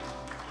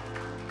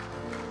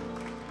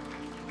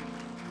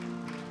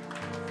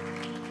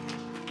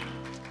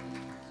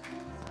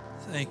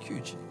Thank you,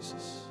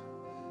 Jesus.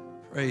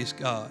 Praise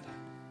God.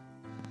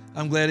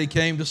 I'm glad He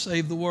came to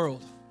save the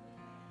world.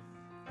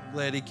 I'm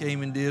glad He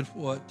came and did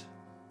what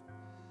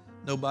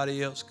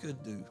nobody else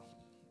could do.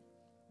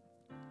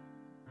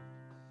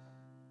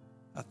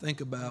 I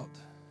think about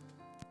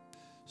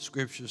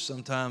scriptures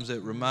sometimes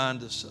that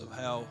remind us of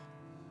how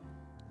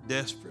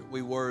desperate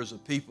we were as a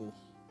people.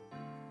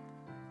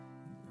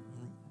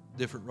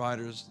 Different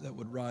writers that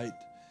would write,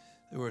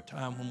 there were a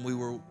time when we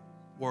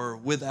were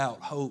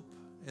without hope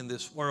in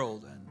this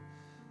world, and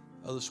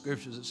other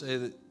scriptures that say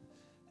that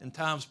in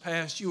times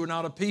past you were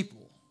not a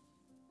people,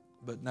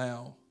 but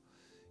now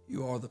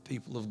you are the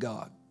people of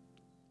God.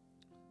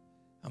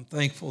 I'm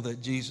thankful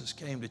that Jesus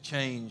came to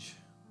change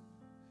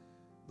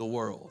the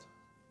world.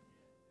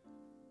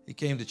 He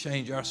came to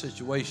change our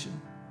situation,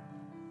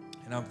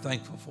 and I'm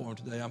thankful for Him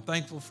today. I'm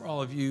thankful for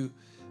all of you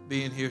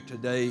being here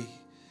today,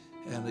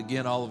 and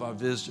again, all of our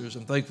visitors.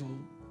 I'm thankful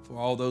for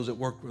all those that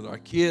worked with our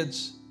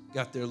kids,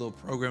 got their little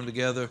program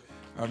together,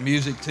 our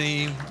music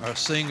team, our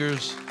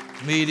singers,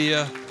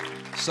 media,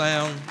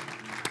 sound.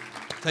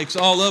 Takes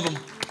all of them.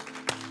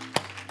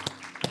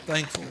 I'm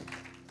thankful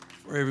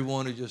for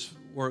everyone who just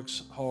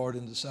works hard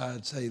and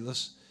decides, hey,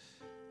 let's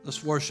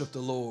worship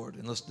the Lord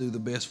and let's do the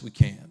best we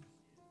can.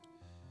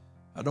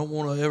 I don't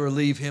want to ever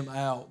leave Him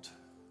out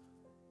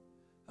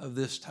of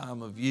this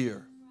time of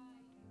year.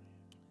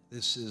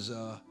 This is,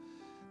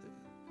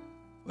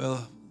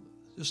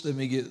 just let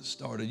me get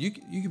started. You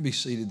can be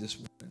seated this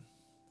morning.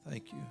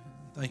 Thank you.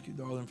 Thank you,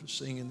 darling, for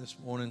singing this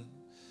morning.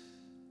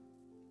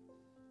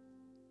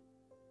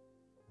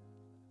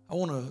 I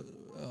want to,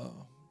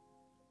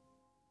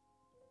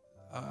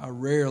 I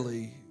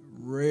rarely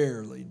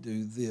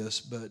do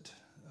this, but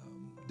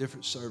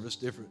different service,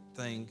 different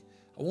thing.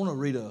 I want to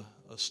read a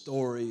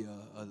story,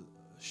 a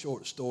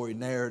short story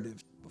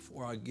narrative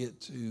before I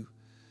get to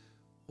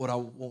what I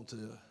want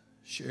to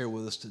share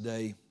with us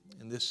today.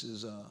 And this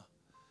is a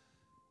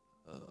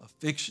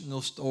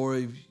fictional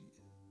story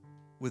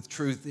with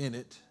truth in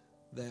it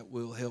that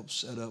will help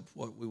set up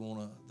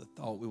the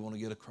thought we want to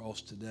get across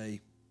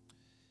today.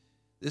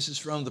 This is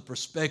from the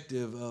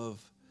perspective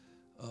of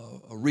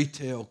a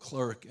retail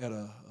clerk at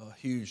a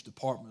huge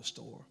department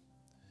store.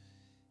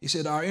 He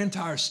said, our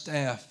entire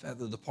staff at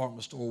the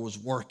department store was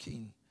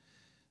working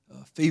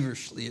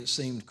feverishly. It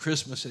seemed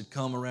Christmas had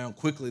come around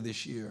quickly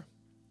this year.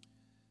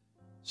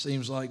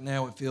 Seems like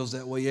now it feels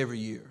that way every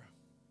year.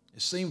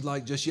 It seemed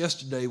like just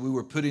yesterday we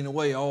were putting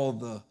away all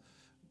the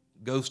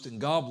ghosts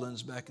and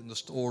goblins back in the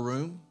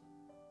storeroom.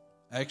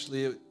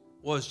 Actually, it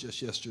was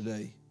just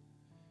yesterday.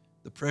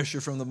 The pressure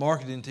from the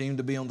marketing team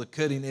to be on the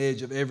cutting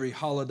edge of every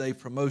holiday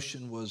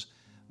promotion was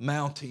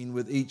mounting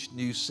with each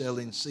new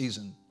selling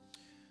season.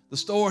 The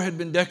store had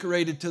been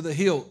decorated to the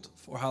hilt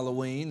for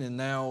Halloween, and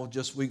now,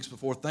 just weeks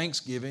before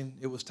Thanksgiving,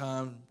 it was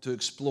time to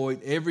exploit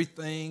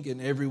everything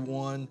and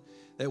everyone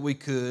that we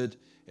could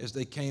as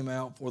they came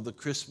out for the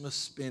Christmas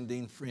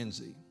spending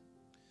frenzy.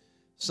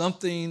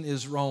 Something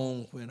is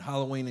wrong when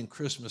Halloween and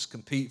Christmas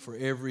compete for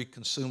every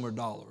consumer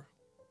dollar.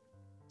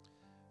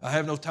 I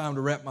have no time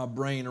to wrap my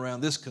brain around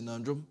this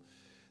conundrum.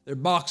 There are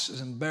boxes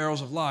and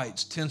barrels of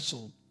lights,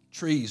 tinsel,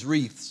 trees,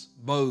 wreaths,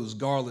 bows,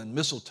 garland,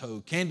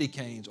 mistletoe, candy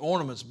canes,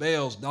 ornaments,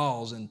 bells,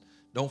 dolls, and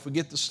don't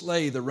forget the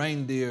sleigh, the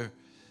reindeer,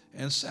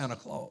 and Santa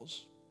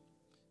Claus.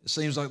 It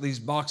seems like these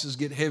boxes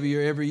get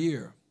heavier every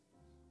year.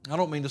 I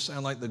don't mean to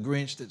sound like the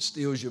Grinch that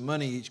steals your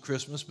money each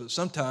Christmas, but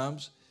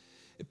sometimes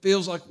it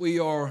feels like we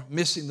are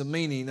missing the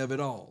meaning of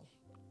it all.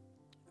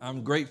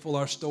 I'm grateful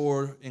our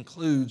store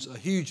includes a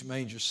huge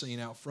manger scene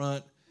out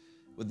front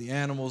with the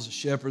animals, the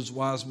shepherds,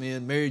 wise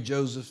men, Mary,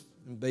 Joseph,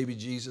 and baby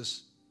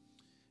Jesus.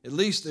 At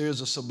least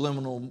there's a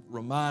subliminal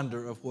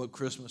reminder of what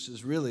Christmas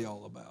is really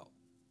all about.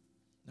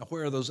 Now,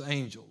 where are those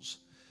angels?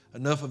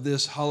 Enough of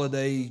this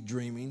holiday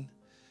dreaming.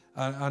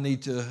 I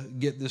need to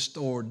get this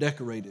store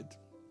decorated.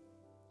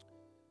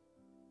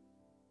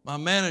 My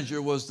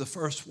manager was the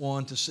first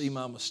one to see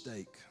my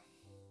mistake.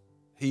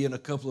 He and a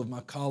couple of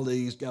my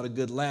colleagues got a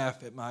good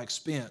laugh at my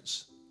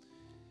expense.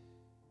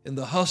 In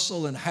the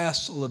hustle and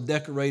hassle of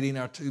decorating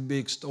our two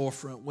big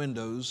storefront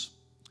windows,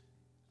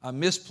 I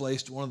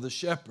misplaced one of the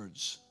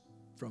shepherds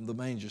from the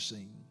manger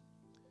scene.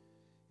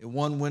 In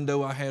one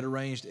window, I had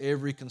arranged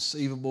every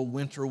conceivable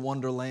winter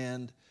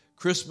wonderland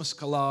Christmas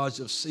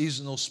collage of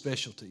seasonal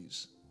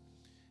specialties.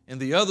 In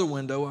the other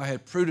window, I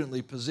had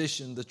prudently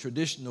positioned the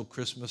traditional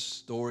Christmas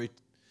story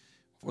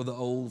for the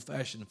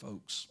old-fashioned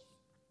folks.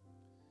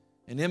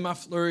 And in my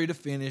flurry to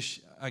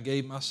finish, I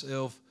gave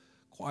myself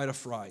quite a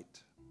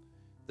fright.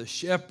 The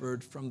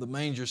shepherd from the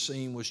manger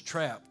scene was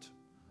trapped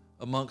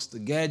amongst the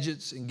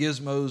gadgets and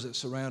gizmos that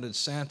surrounded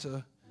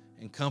Santa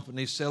and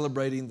company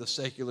celebrating the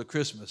secular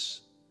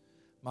Christmas.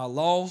 My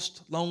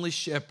lost, lonely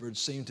shepherd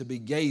seemed to be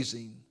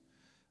gazing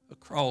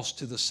across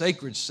to the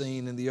sacred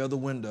scene in the other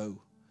window,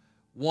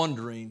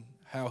 wondering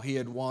how he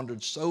had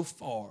wandered so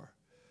far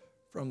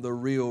from the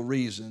real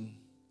reason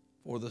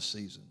for the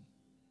season.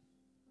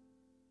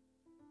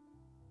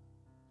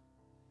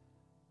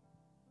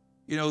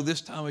 You know,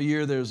 this time of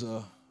year there's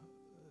a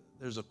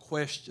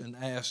question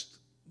asked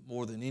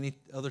more than any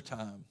other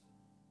time.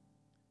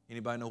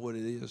 Anybody know what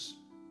it is?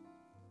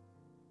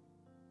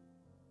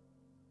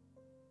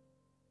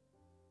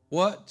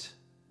 What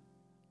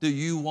do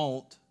you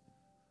want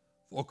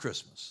for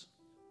Christmas?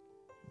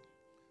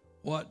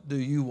 What do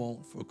you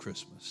want for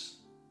Christmas?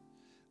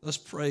 Let's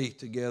pray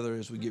together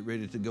as we get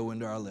ready to go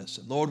into our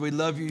lesson. Lord, we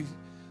love you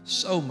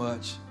so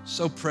much,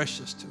 so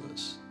precious to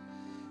us.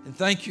 And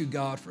thank you,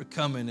 God, for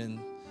coming and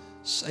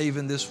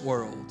saving this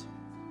world.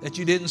 That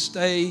you didn't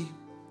stay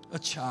a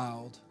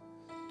child.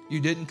 You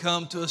didn't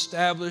come to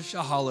establish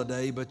a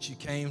holiday, but you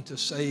came to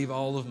save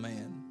all of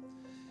man.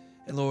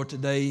 And Lord,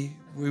 today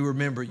we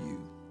remember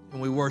you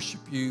and we worship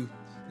you.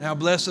 Now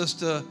bless us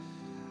to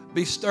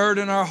be stirred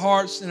in our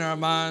hearts, in our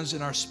minds,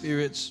 in our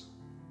spirits,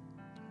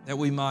 that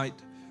we might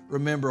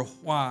remember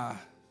why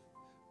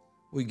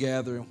we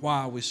gather and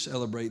why we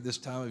celebrate this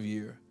time of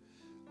year.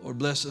 Lord,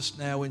 bless us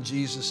now in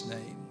Jesus'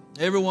 name.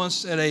 Everyone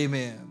said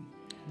amen.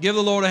 Give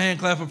the Lord a hand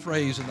clap of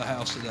praise in the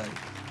house today.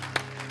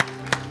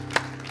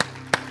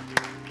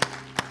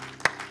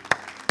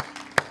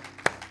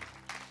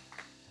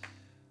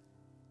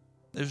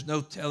 There's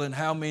no telling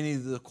how many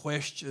the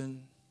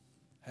question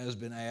has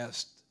been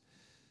asked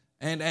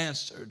and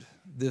answered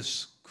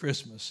this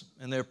Christmas.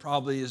 And there are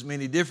probably as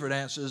many different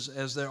answers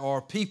as there are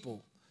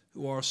people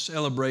who are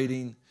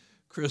celebrating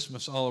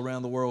Christmas all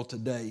around the world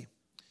today.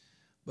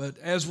 But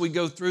as we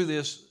go through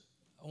this,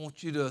 I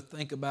want you to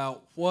think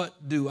about,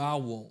 what do I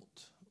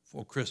want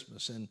for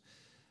Christmas? And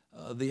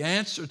the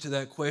answer to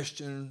that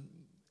question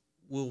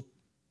will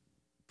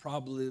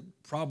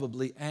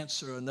probably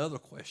answer another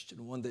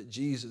question, one that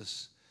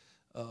Jesus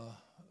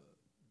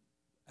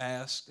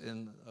asked,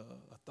 and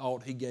a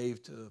thought he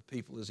gave to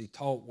people as he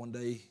taught one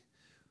day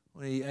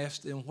when he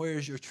asked them,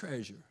 where's your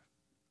treasure?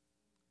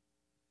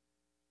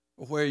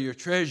 For where your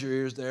treasure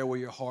is, there will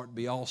your heart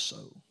be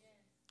also.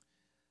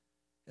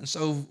 And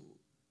so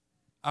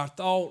our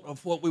thought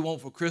of what we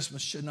want for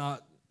Christmas should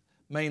not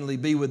mainly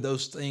be with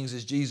those things,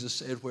 as Jesus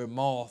said, where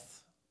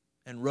moth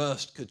and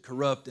rust could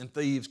corrupt and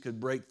thieves could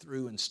break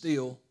through and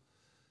steal.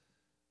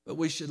 But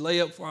we should lay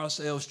up for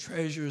ourselves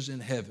treasures in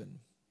heaven.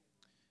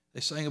 They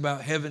sang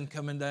about heaven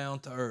coming down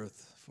to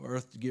earth. For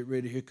earth to get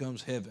ready, here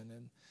comes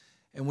heaven.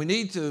 And we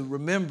need to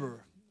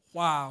remember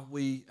why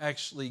we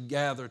actually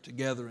gather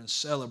together and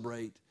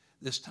celebrate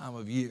this time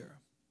of year.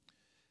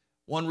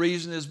 One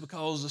reason is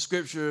because the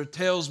Scripture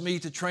tells me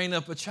to train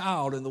up a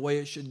child in the way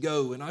it should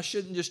go. And I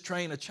shouldn't just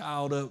train a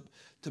child up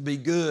to be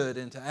good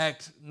and to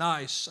act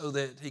nice so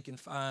that he can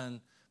find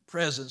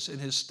presents in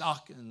his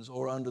stockings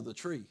or under the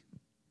tree.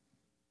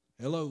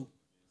 Hello?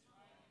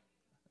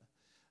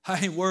 I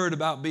ain't worried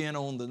about being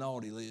on the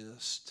naughty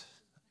list.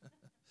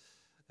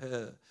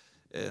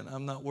 And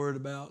I'm not worried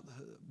about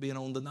being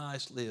on the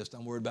nice list.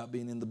 I'm worried about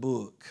being in the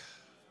book.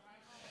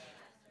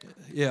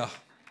 Yeah.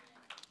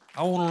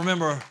 I want to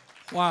remember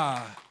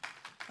why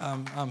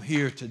I'm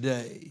here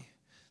today.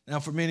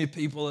 Now, for many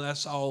people,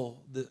 that's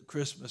all that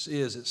Christmas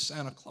is. It's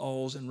Santa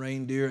Claus and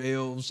reindeer,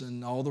 elves,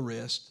 and all the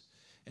rest.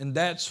 And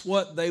that's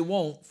what they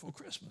want for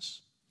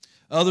Christmas.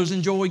 Others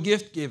enjoy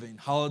gift giving,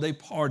 holiday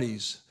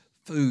parties,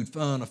 food,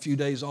 fun, a few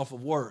days off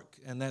of work.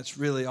 And that's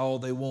really all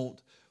they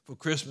want for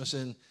Christmas.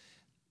 And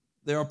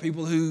there are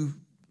people who,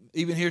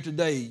 even here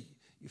today,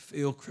 you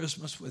feel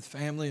Christmas with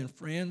family and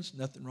friends.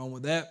 Nothing wrong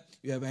with that.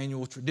 You have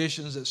annual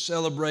traditions that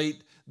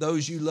celebrate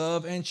those you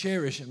love and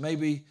cherish. And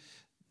maybe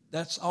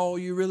that's all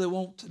you really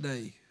want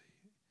today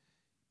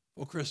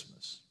for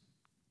Christmas.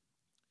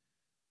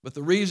 But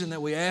the reason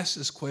that we ask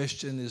this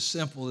question is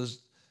simple, is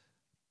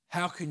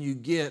how can you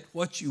get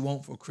what you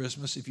want for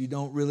Christmas if you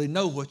don't really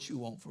know what you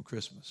want for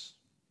Christmas?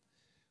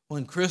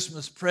 When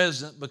Christmas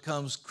present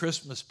becomes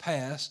Christmas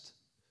past,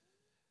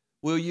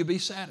 will you be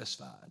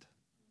satisfied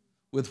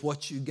with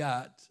what you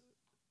got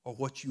or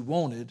what you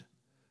wanted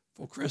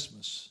for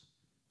Christmas?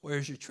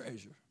 Where's your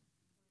treasure?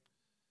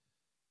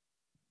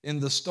 In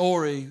the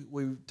story,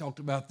 we talked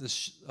about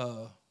this,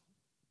 the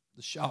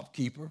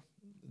shopkeeper,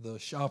 the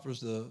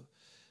shoppers,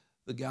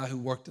 the guy who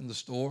worked in the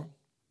store.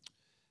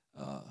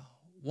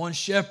 One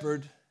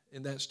shepherd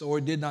in that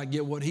story did not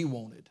get what he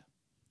wanted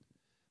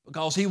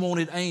because he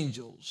wanted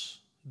angels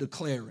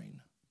declaring.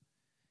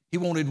 He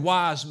wanted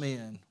wise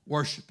men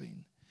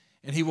worshiping.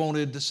 And he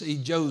wanted to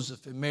see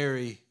Joseph and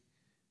Mary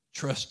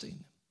trusting.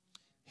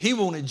 He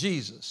wanted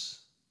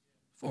Jesus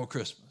for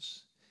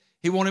Christmas.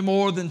 He wanted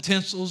more than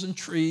tinsels and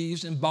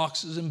trees and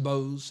boxes and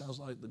bows. Sounds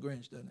like the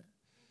Grinch, doesn't it?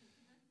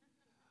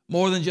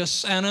 More than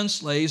just Santa and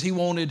sleighs. He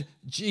wanted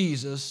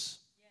Jesus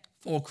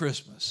for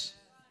Christmas.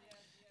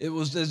 It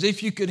was as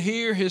if you could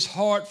hear his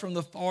heart from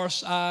the far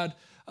side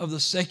of the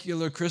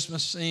secular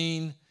Christmas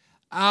scene.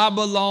 I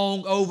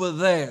belong over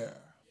there.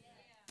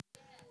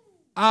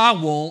 I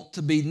want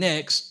to be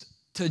next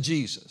to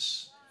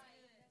Jesus.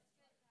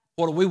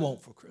 What do we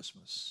want for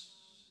Christmas?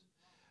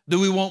 Do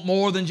we want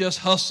more than just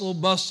hustle,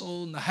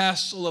 bustle, and the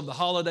hassle of the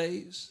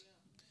holidays?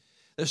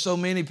 There's so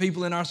many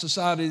people in our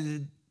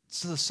society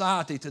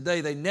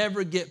today, they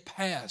never get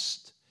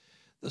past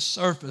the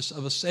surface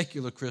of a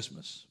secular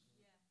Christmas.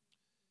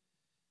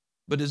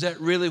 But is that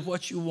really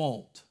what you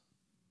want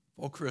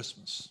for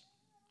Christmas?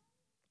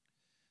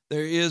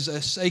 There is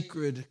a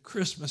sacred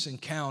Christmas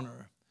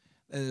encounter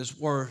that is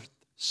worth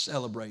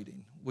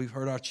celebrating. We've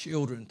heard our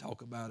children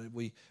talk about it.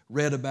 We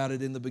read about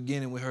it in the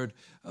beginning. We heard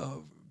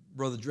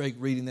Brother Drake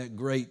reading that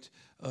great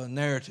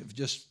narrative,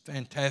 just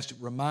fantastic,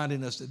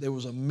 reminding us that there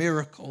was a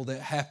miracle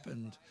that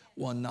happened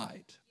one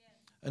night,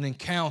 an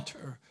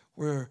encounter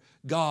where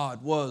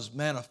God was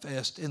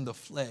manifest in the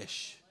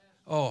flesh.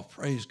 Oh,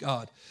 praise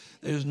God.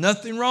 There's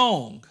nothing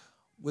wrong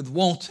with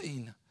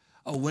wanting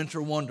a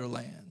winter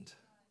wonderland,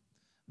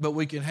 but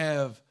we can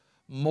have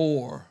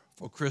more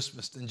for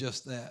Christmas than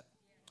just that.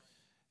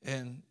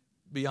 And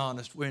be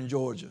honest, we're in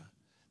Georgia.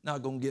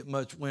 Not going to get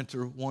much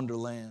winter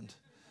wonderland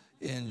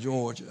in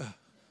Georgia.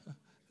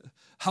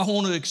 I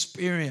want to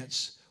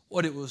experience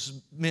what it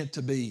was meant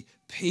to be,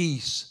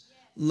 peace,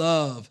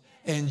 love,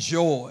 and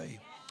joy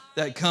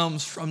that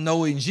comes from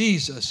knowing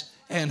Jesus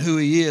and who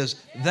He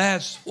is.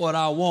 That's what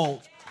I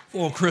want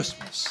for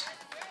Christmas.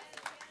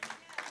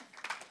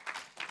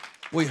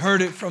 We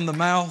heard it from the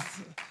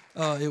mouth.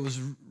 It was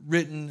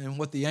written in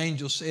what the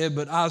angel said,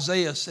 but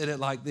Isaiah said it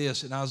like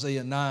this in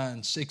Isaiah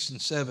 9, 6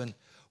 and 7.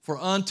 For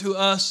unto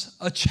us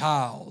a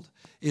child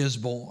is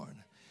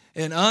born,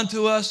 and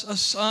unto us a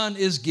son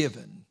is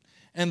given,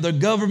 and the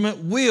government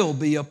will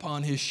be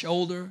upon his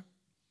shoulder,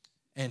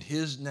 and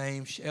his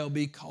name shall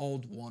be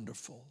called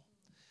Wonderful,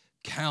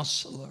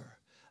 Counselor,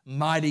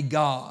 Mighty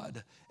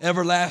God,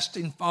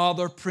 Everlasting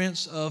Father,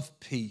 Prince of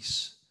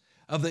Peace.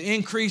 Of the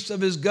increase of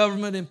his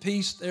government and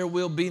peace there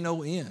will be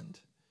no end.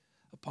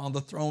 Upon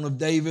the throne of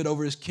David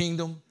over his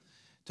kingdom,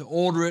 to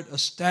order it,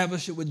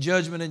 establish it with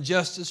judgment and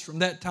justice from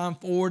that time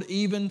forward,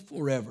 even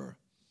forever.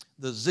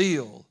 The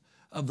zeal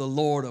of the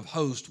Lord of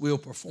hosts will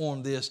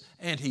perform this,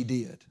 and He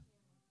did.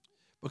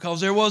 Because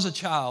there was a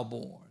child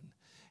born,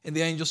 and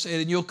the angel said,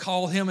 and you'll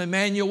call him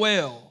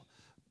Emmanuel,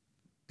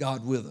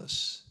 God with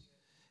us.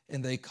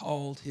 And they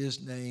called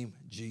His name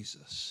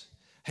Jesus.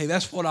 Hey,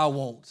 that's what I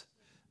want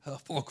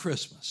for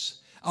Christmas.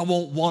 I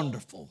want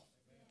Wonderful.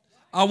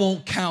 I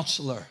want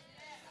Counselor.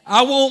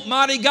 I want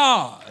Mighty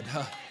God.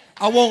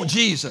 I want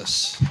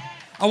Jesus.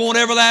 I want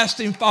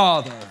Everlasting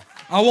Father.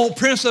 I want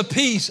Prince of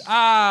Peace.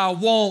 I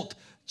want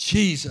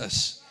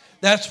Jesus.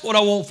 That's what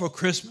I want for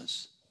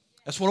Christmas.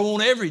 That's what I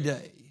want every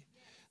day.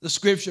 The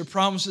Scripture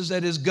promises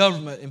that His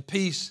government and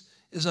peace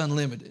is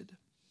unlimited.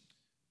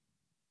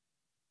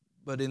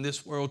 But in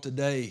this world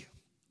today,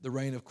 the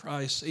reign of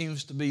Christ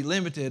seems to be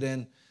limited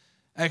and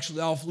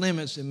actually off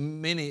limits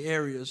in many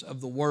areas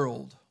of the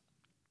world.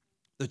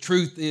 The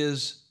truth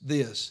is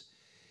this: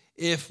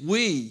 if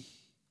we,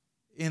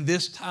 in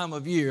this time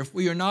of year, if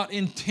we are not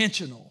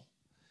intentional,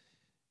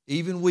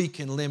 even we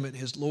can limit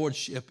His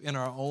lordship in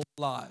our own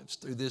lives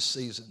through this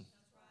season.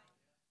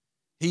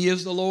 He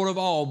is the Lord of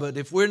all, but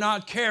if we're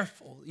not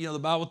careful, the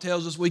Bible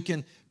tells us we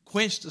can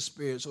quench the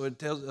Spirit, so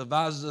it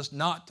advises us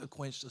not to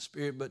quench the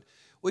Spirit, but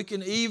we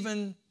can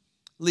even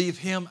leave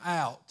Him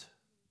out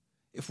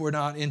if we're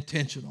not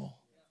intentional.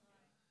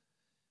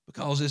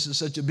 Because this is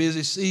such a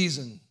busy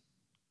season.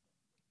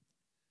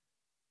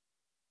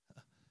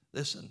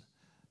 Listen,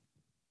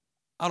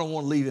 I don't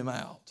want to leave Him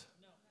out.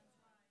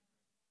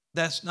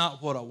 That's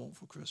not what I want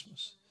for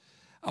Christmas.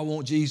 I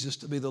want Jesus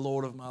to be the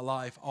Lord of my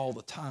life all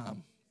the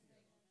time.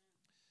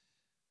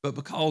 But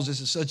because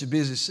this is such a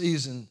busy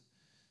season,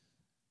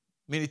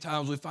 many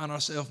times we find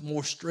ourselves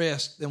more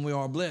stressed than we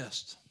are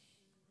blessed.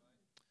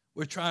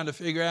 We're trying to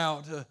figure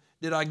out,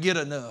 did I get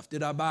enough?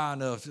 Did I buy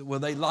enough? Will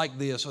they like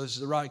this? Or this is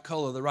the right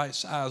color, the right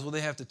size? Will they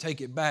have to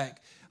take it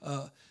back?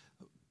 How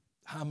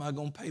am I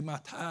going to pay my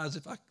tithes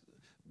if I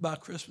buy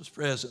Christmas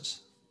presents?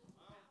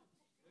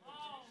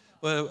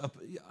 Well,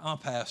 I'm a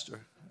pastor.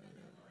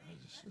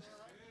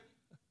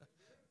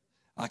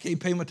 I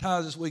can't pay my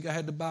tithes this week. I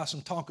had to buy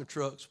some Tonka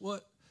trucks.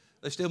 What?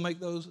 They still make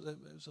those?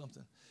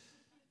 Something.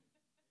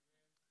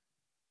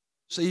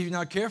 See, if you're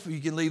not careful,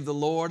 you can leave the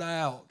Lord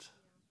out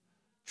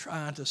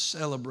trying to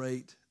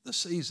celebrate the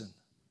season.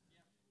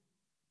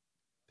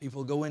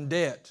 People go in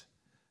debt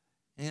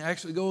and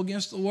actually go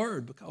against the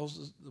Word,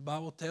 because the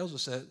Bible tells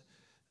us that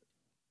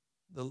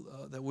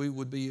that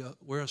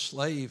we're a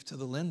slave to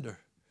the lender.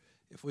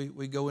 If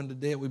we go into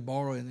debt, we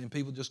borrow, and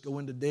people just go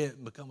into debt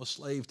and become a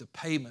slave to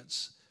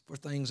payments for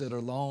things that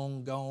are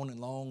long gone and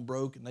long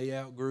broke and they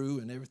outgrew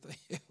and everything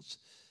else.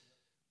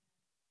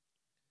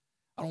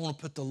 I don't want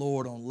to put the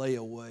Lord on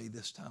layaway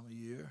this time of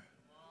year.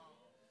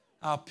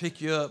 I'll pick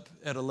you up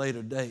at a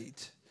later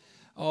date.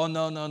 Oh,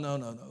 no.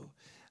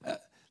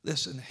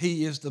 Listen,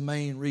 He is the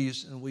main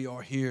reason we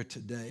are here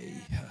today.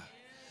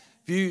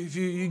 If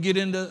you get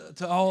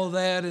into all of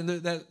that, and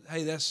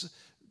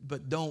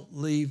but don't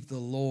leave the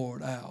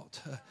Lord out.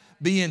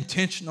 Be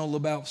intentional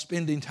about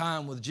spending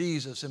time with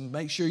Jesus, and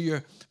make sure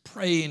you're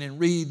praying and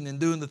reading and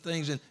doing the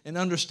things and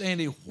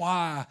understanding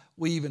why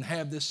we even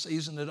have this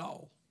season at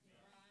all.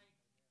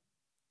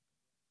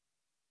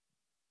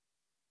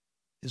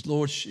 His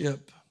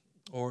lordship,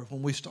 or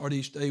when we start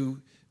each day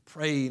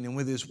praying and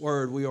with His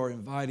Word, we are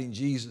inviting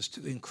Jesus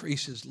to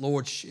increase His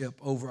lordship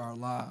over our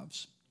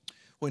lives.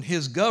 When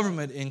His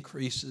government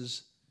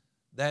increases,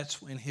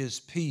 that's when His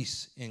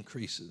peace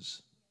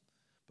increases.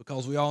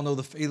 because we all know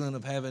the feeling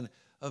of having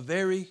a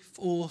very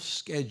full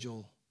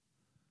schedule,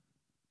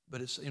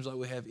 but it seems like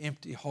we have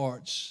empty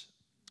hearts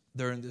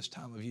during this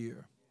time of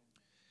year.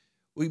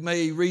 We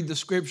may read the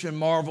scripture and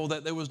marvel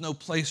that there was no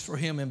place for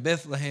him in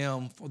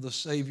Bethlehem for the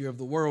Savior of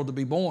the world to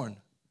be born.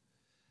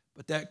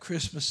 But that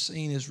Christmas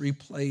scene is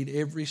replayed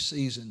every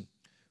season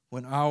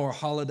when our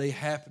holiday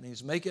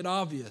happenings make it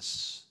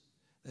obvious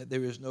that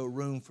there is no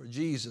room for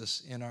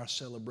Jesus in our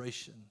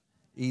celebration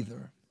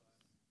either.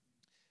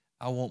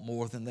 I want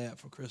more than that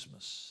for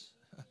Christmas.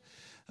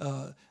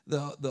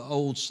 The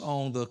old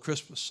song, the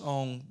Christmas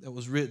song that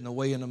was written,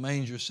 Away in a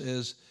Manger,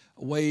 says,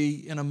 away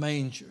in a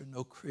manger,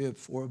 no crib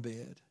for a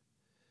bed.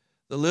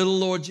 The little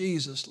Lord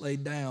Jesus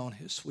laid down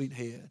his sweet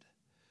head.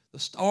 The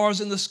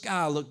stars in the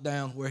sky looked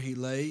down where he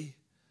lay.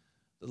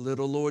 The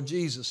little Lord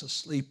Jesus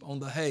asleep on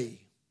the hay.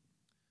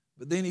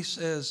 But then he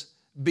says,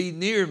 be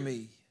near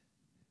me,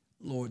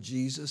 Lord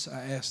Jesus,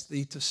 I ask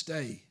thee to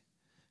stay.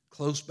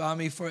 Close by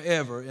me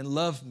forever and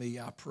love me,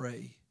 I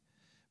pray.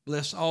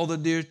 Bless all the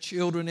dear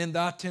children in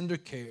thy tender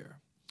care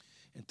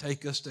and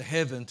take us to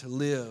heaven to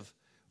live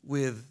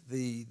with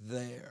thee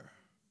there.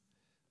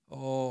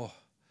 Oh,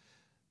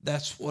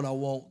 that's what I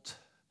want.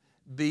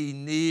 Be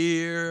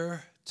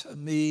near to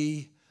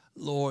me,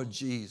 Lord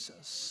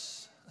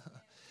Jesus.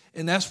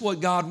 And that's what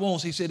God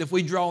wants. He said if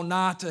we draw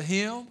nigh to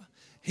him,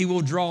 he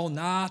will draw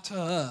nigh to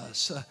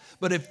us.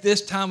 But if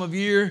this time of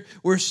year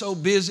we're so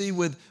busy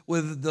with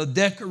the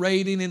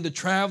decorating and the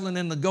traveling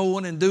and the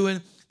going and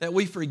doing that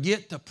we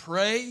forget to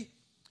pray,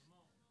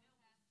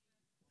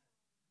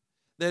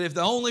 that if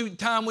the only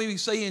time we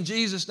say in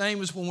Jesus'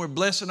 name is when we're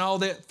blessing all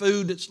that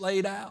food that's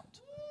laid out.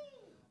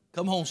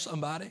 Come on,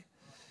 somebody.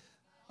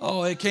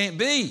 Oh, it can't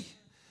be.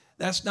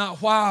 That's not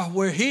why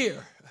we're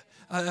here.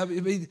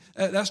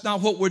 That's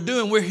not what we're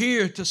doing. We're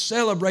here to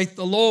celebrate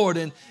the Lord.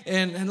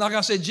 And like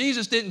I said,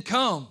 Jesus didn't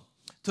come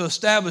to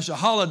establish a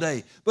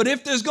holiday. But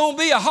if there's going to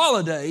be a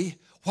holiday,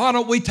 why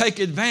don't we take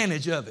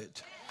advantage of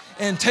it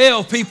and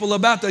tell people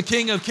about the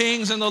King of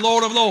Kings and the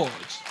Lord of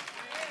Lords?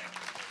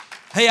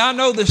 Hey, I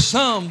know there's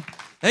some,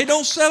 they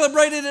don't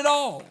celebrate it at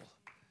all.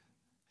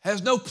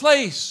 Has no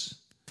place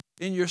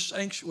in your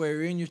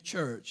sanctuary, in your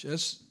church.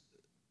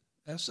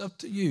 That's up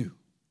to you.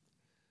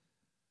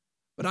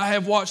 But I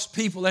have watched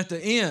people at the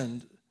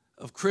end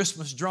of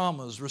Christmas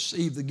dramas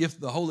receive the gift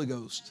of the Holy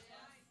Ghost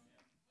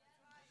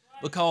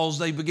because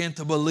they begin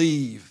to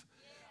believe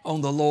on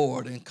the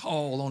Lord and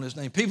call on his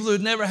name. People who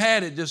had never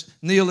had it just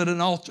kneel at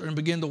an altar and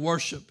begin to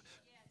worship,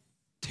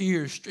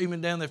 tears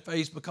streaming down their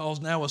face because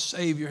now a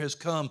Savior has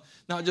come,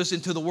 not just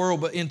into the world,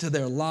 but into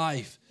their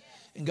life.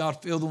 And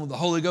God filled them with the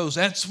Holy Ghost.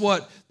 That's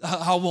what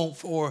I want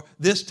for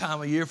this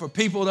time of year, for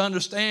people to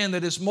understand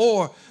that it's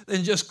more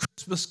than just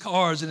Christmas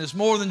cards and it's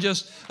more than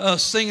just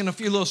singing a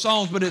few little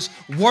songs, but it's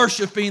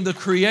worshiping the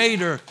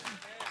Creator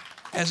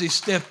as he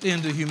stepped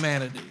into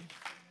humanity.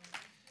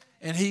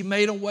 And he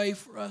made a way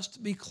for us to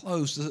be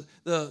close.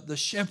 The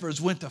shepherds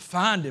went to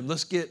find him.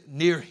 Let's get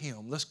near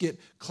him. Let's get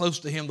close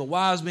to him. The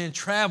wise men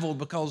traveled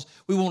because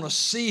we want to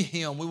see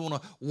him. We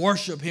want to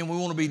worship him. We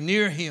want to be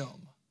near him.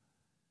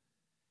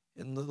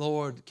 And the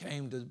Lord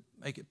came to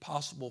make it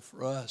possible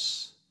for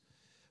us.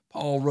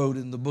 Paul wrote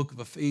in the book of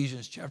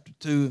Ephesians chapter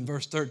 2 and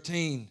verse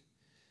 13,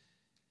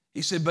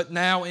 he said, but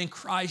now in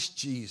Christ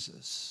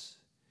Jesus,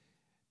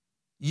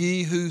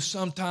 ye who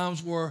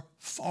sometimes were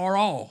far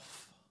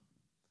off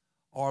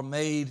are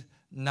made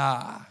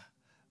nigh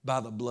by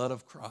the blood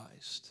of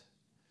Christ.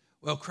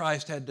 Well,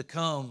 Christ had to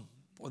come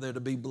for there to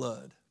be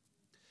blood.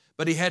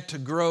 But he had to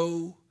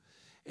grow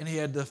and he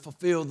had to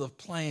fulfill the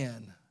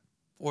plan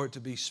for it to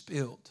be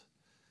spilled.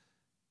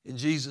 And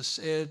Jesus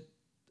said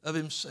of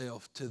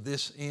himself, to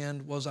this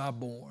end was I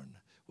born,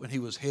 when he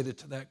was headed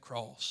to that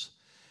cross.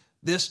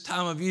 This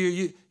time of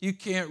year, you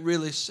can't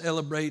really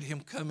celebrate him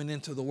coming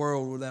into the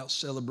world without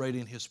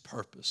celebrating his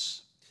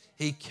purpose.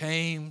 He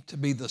came to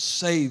be the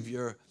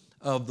Savior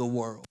of the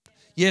world.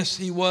 Yes,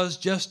 he was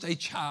just a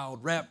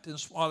child wrapped in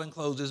swaddling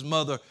clothes, his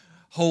mother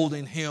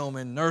holding him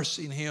and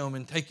nursing him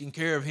and taking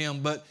care of him,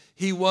 but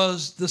he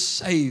was the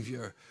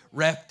Savior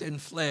wrapped in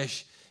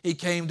flesh. He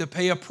came to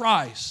pay a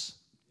price.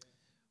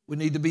 We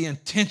need to be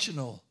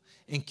intentional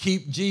and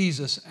keep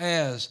Jesus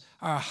as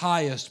our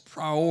highest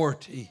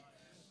priority.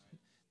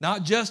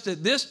 Not just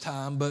at this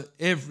time, but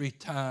every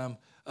time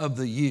of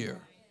the year.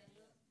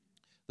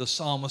 The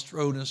psalmist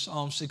wrote in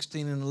Psalm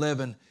 16 and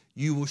 11,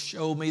 you will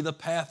show me the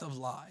path of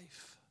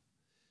life.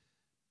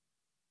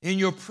 In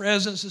your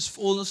presence is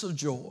fullness of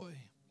joy,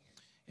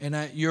 and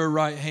at your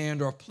right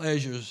hand are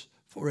pleasures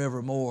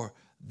forevermore.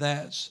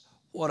 That's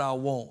what I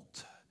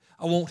want.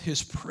 I want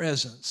his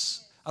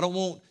presence. I don't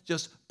want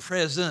just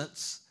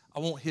presence. I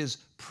want his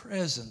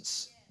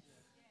presence.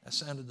 That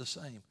sounded the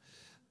same.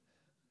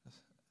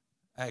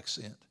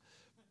 Accent.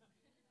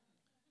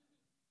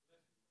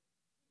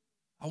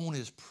 I want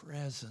his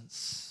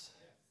presence.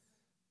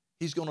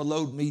 He's going to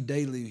load me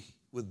daily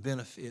with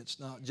benefits,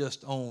 not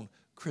just on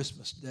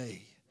Christmas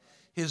Day.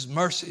 His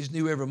mercy is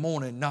new every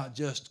morning, not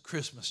just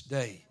Christmas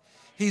Day.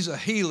 He's a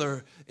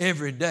healer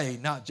every day,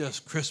 not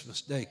just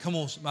Christmas Day. Come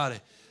on, somebody.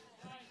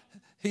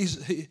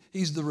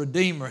 He's the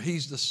Redeemer.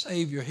 He's the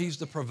Savior. He's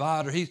the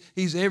provider.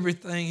 He's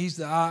everything. He's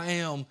the I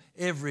am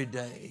every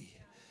day.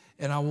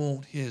 And I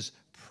want His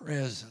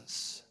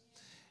presence.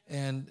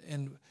 And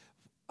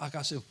like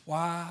I said,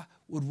 why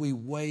would we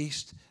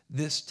waste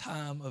this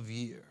time of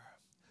year?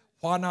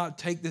 Why not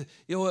take the,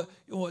 you know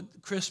what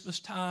Christmas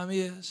time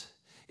is?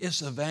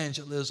 It's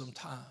evangelism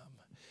time.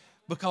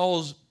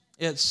 Because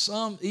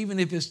even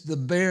if it's the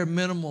bare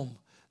minimum,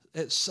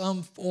 at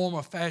some form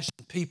or fashion,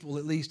 people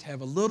at least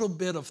have a little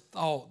bit of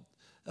thought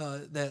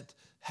that,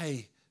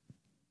 hey,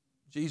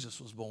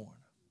 Jesus was born.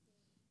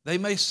 They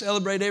may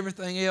celebrate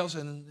everything else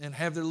and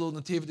have their little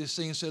nativity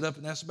scene set up,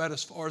 and that's about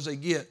as far as they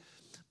get.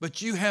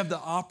 But you have the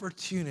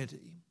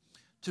opportunity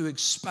to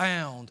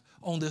expound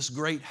on this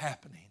great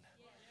happening.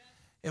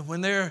 And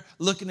when they're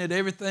looking at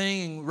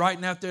everything and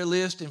writing out their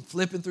list and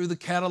flipping through the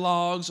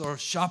catalogs or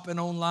shopping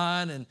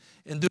online and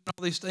doing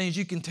all these things,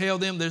 you can tell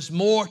them there's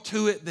more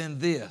to it than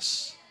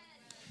this.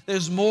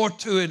 There's more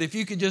to it. If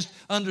you could just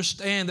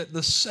understand that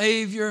the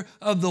Savior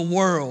of the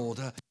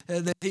world,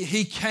 that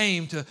He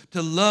came to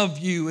love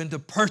you and to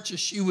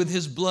purchase you with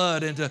His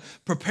blood and to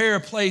prepare a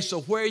place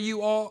so where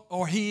you are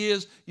or He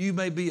is, you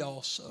may be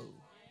also.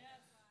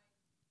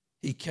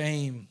 He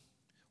came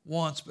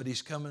once, but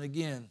He's coming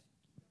again.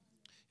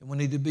 And we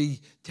need to be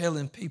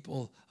telling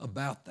people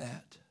about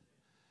that.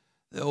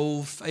 The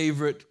old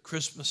favorite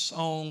Christmas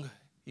song,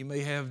 you may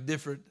have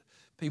different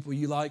people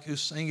you like who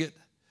sing it,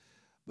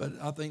 but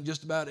I think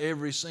just about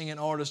every singing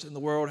artist in the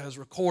world has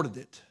recorded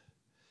it.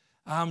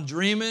 I'm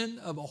dreaming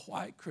of a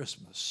white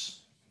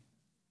Christmas.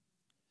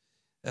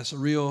 That's a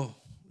real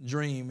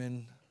dream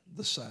in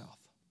the South.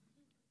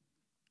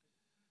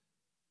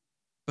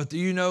 But do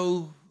you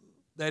know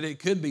that it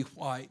could be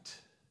white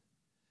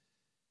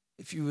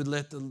if you would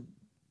let the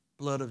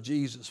blood of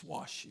Jesus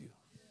wash you?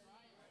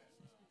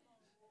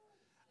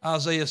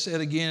 Isaiah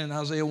said again in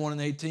Isaiah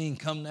 1:18,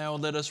 come now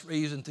and let us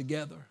reason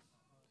together.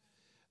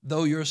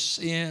 Though your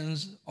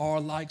sins are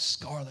like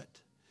scarlet,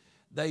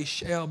 they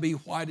shall be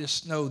white as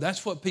snow.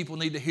 That's what people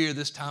need to hear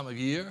this time of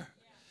year.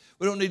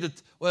 We don't need to,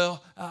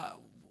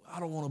 I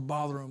don't want to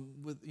bother them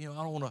with, I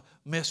don't want to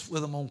mess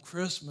with them on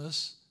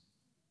Christmas.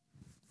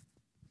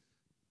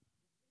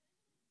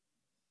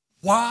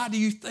 Why do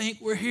you think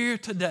we're here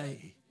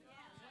today?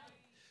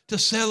 To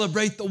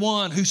celebrate the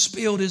one who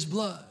spilled His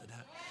blood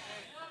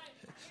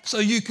so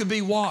you could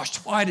be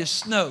washed white as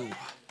snow.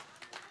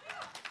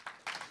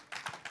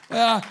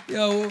 Well,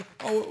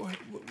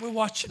 we're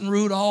watching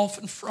Rudolph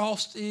and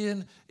Frosty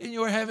and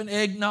you're having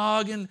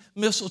eggnog and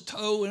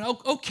mistletoe. And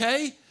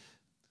okay,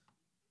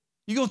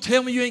 you going to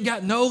tell me you ain't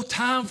got no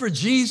time for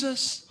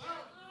Jesus?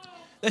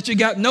 That you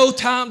got no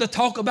time to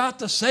talk about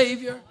the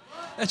Savior?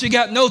 That you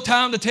got no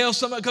time to tell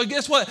somebody? Because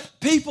guess what?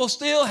 People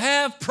still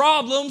have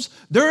problems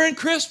during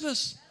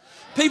Christmas.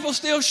 People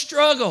still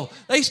struggle.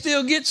 They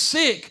still get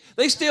sick.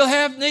 They still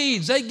have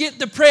needs. They get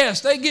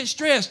depressed. They get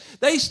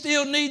stressed. They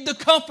still need the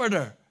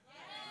Comforter.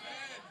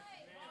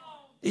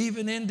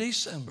 Even in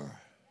December.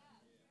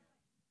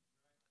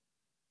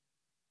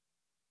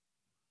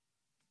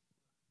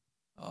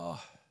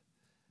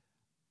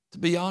 To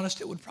be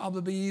honest, it would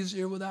probably be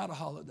easier without a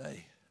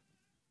holiday.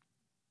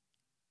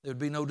 There'd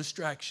be no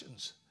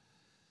distractions.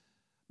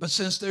 But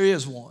since there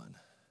is one,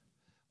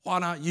 why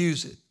not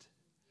use it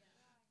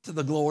to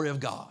the glory of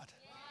God?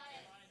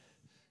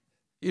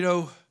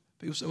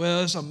 People say,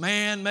 well, it's a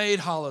man-made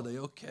holiday.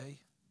 Okay,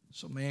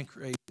 so man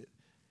created it.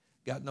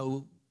 Got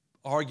no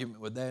argument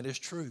with that. It's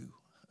true.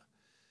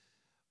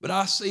 But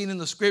I've seen in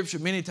the Scripture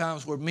many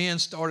times where men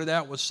started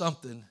out with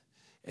something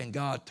and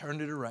God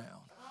turned it around.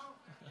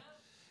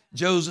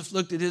 Joseph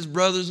looked at his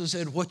brothers and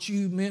said, what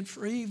you meant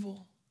for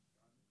evil,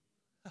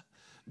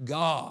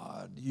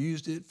 God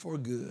used it for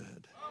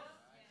good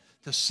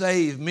to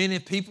save many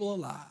people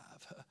alive.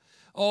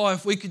 Oh,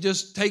 if we could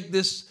just take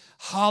this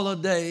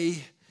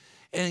holiday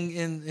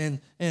and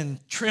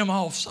trim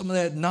off some of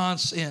that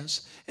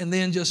nonsense and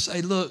then just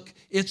say, look,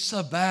 it's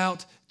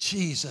about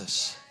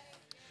Jesus.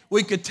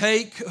 We could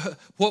take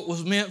what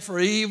was meant for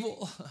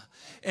evil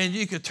and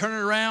you could turn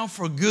it around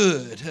for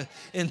good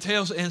and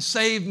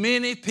save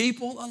many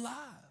people alive.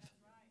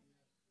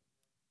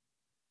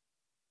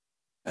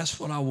 That's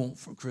what I want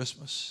for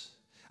Christmas.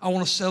 I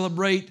want to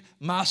celebrate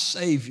my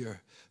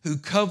Savior who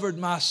covered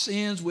my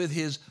sins with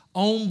His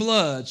own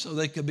blood so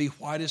they could be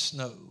white as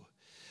snow.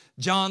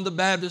 John the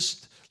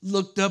Baptist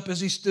looked up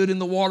as he stood in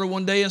the water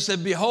one day and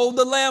said, behold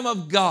the Lamb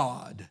of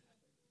God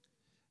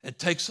that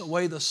takes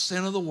away the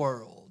sin of the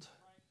world.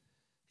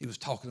 He was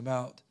talking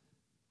about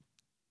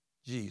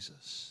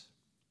Jesus.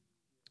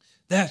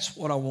 That's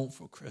what I want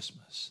for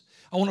Christmas.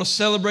 I want to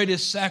celebrate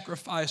His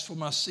sacrifice for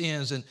my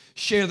sins and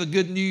share the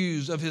good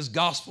news of His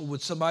gospel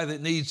with somebody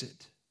that needs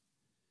it.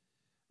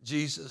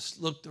 Jesus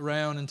looked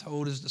around and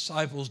told His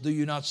disciples, do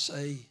you not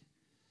say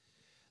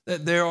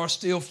that there are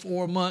still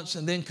 4 months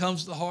and then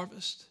comes the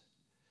harvest?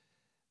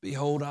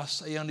 Behold, I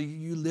say unto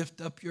you, you lift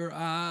up your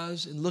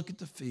eyes and look at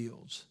the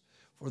fields,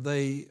 for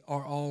they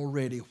are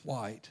already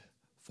white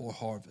for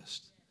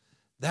harvest.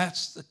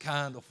 That's the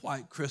kind of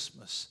white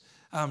Christmas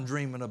I'm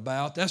dreaming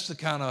about. That's the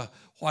kind of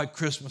white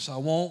Christmas I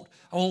want.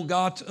 I want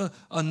God to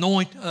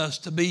anoint us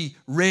to be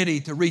ready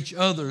to reach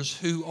others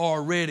who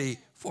are ready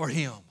for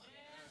Him.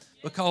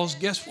 Because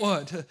guess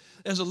what?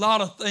 There's a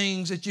lot of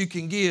things that you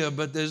can give,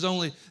 but there's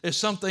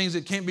some things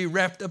that can't be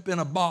wrapped up in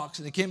a box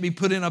and it can't be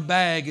put in a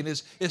bag, and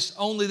it's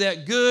only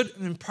that good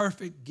and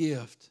perfect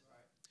gift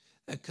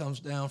that comes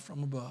down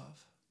from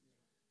above.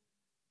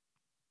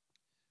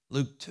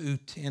 Luke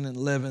 2:10 and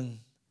 11,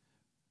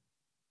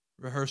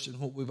 rehearsing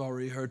what we've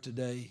already heard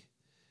today.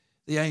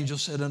 The angel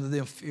said unto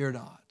them, Fear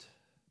not,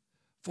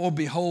 for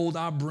behold,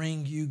 I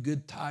bring you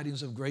good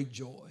tidings of great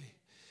joy,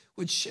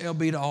 which shall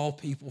be to all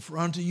people. For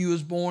unto you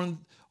is born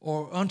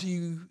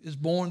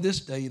this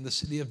day in the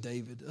city of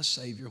David a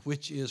Savior,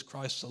 which is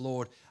Christ the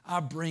Lord. I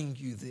bring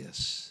you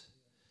this.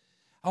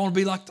 I want to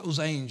be like those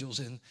angels.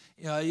 And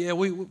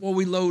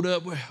we load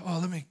up,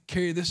 let me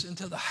carry this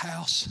into the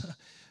house,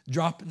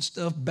 dropping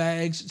stuff,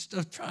 bags and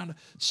stuff,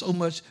 so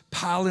much,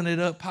 piling it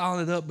up.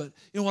 But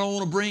you know what I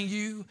want to bring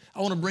you?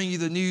 I want to bring you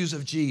the news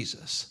of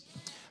Jesus.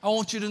 I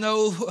want you to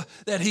know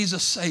that He's a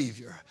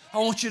Savior. I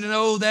want you to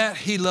know that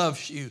He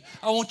loves you.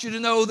 I want you to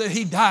know that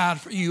He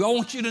died for you. I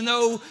want you to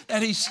know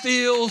that He's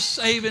still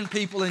saving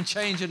people and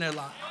changing their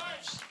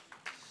lives.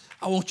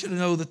 I want you to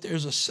know that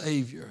there's a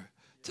Savior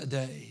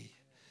today.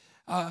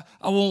 I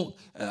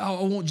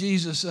want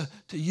Jesus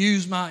to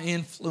use my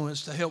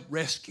influence to help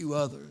rescue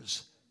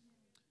others.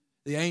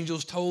 The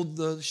angels told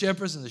the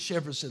shepherds, and the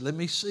shepherds said, Let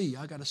me see.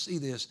 I got to see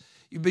this.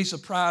 You'd be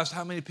surprised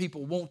how many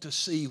people want to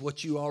see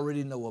what you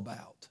already know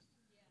about.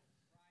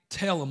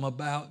 Tell them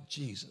about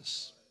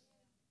Jesus.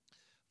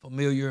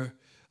 Familiar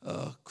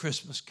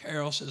Christmas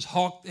carol says,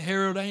 Hark the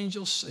herald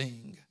angels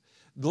sing,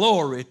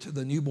 glory to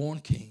the newborn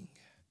King.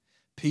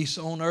 Peace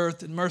on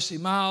earth and mercy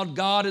mild,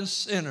 God and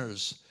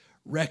sinners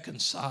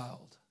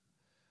reconciled.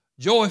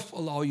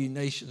 Joyful all ye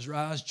nations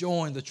rise,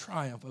 join the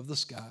triumph of the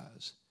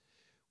skies.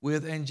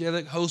 With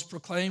angelic hosts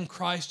proclaim,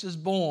 Christ is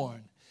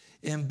born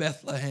in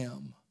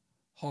Bethlehem.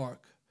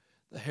 Hark,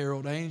 the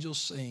herald angels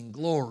sing,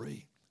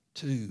 glory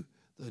to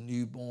the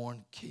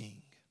newborn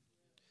King.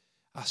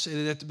 I said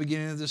it at the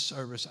beginning of this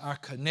service, our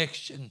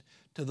connection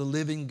to the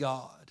living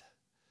God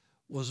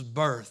was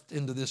birthed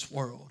into this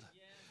world.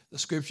 The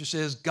scripture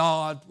says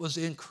God was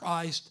in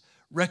Christ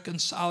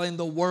reconciling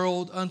the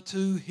world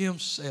unto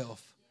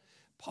Himself.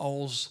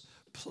 Paul's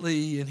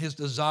plea and his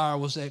desire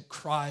was that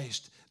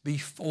Christ be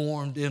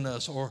formed in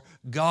us, or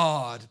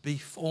God be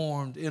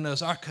formed in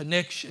us. Our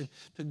connection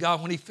to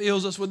God, when He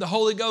fills us with the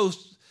Holy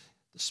Ghost,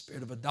 the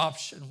spirit of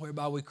adoption,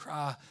 whereby we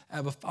cry,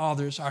 Abba,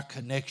 Father, is our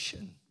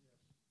connection.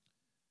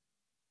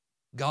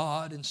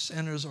 God and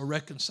sinners are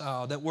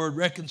reconciled. That word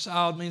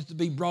reconciled means to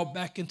be brought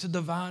back into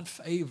divine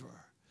favor.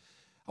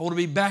 I want to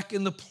be back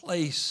in the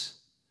place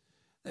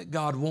that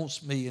God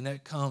wants me, and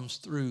that comes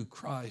through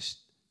Christ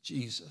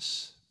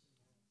Jesus.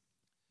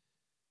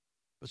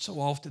 But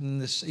so often in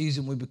this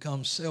season, we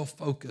become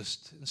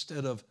self-focused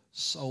instead of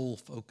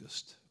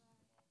soul-focused.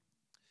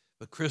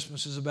 But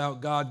Christmas is about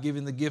God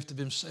giving the gift of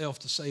Himself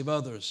to save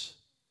others.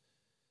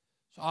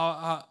 So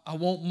I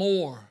want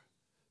more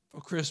for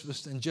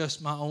Christmas than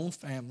just my own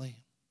family,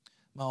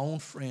 my own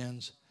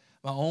friends,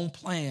 my own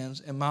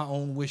plans, and my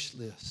own wish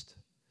list.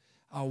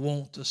 I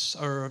want to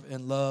serve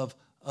and love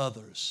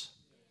others.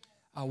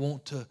 I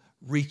want to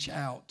reach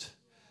out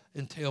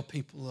and tell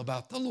people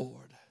about the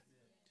Lord.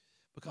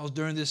 Because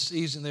during this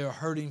season, there are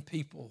hurting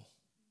people.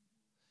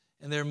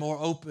 And they're more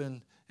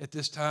open at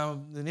this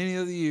time than any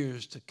other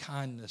years to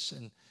kindness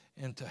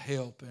and to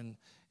help. And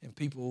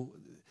people,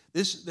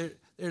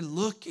 they're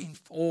looking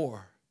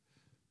for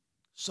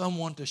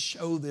someone to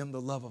show them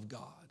the love of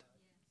God.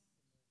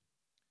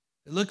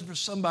 They're looking for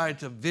somebody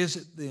to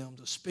visit them,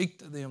 to speak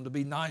to them, to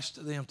be nice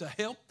to them, to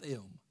help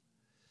them.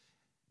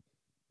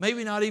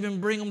 Maybe not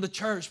even bring them to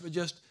church, but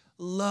just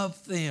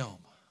love them.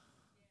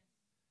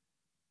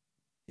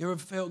 You ever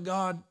felt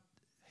God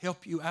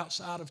help you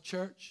outside of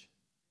church?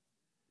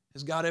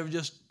 Has God ever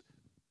just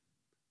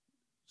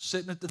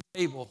sitting at the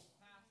table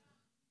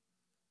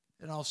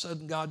and all of a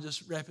sudden God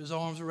just wrap His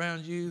arms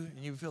around you and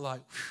you feel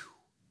like, whew,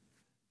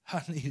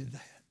 I needed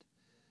that.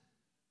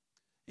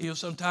 You know,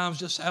 sometimes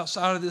just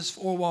outside of this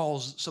four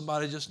walls,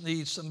 somebody just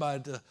needs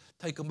somebody to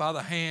take them by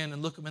the hand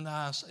and look them in the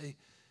eye and say,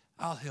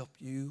 I'll help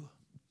you.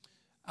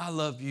 I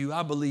love you.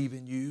 I believe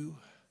in you.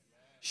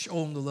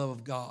 Show them the love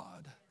of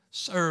God.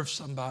 Serve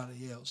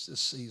somebody else this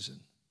season.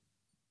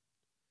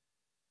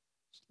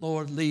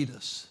 Lord, lead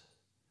us.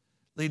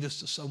 Lead us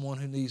to someone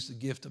who needs the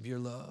gift of your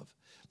love.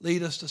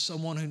 Lead us to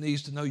someone who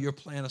needs to know your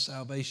plan of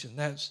salvation.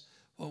 That's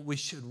what we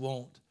should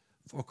want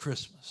for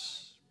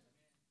Christmas.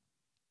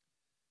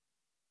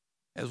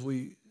 As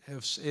we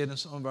have said in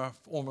some of our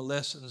former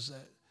lessons,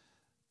 that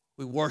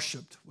we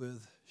worshiped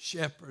with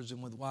shepherds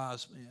and with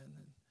wise men,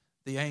 and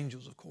the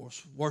angels, of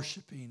course,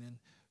 worshiping, and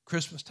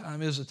Christmas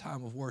time is a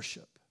time of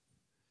worship.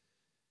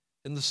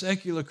 In the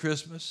secular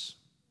Christmas,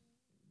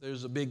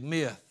 there's a big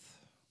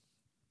myth,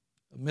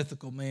 a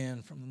mythical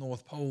man from the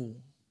North Pole.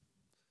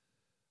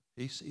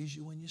 He sees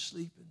you when you're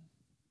sleeping.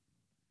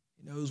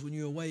 He knows when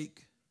you're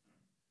awake.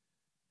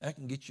 That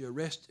can get you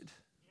arrested.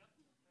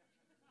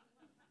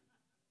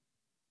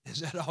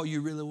 Is that all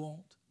you really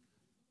want?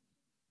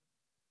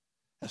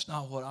 That's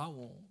not what I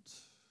want.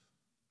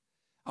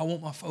 I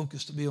want my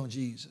focus to be on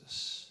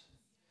Jesus.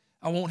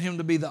 I want him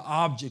to be the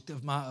object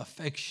of my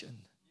affection.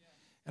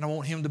 And I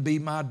want him to be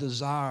my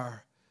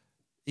desire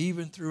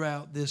even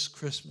throughout this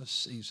Christmas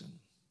season.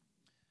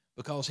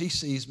 Because he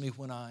sees me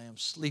when I am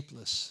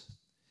sleepless.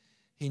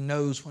 He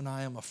knows when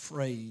I am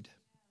afraid.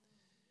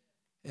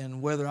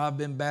 And whether I've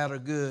been bad or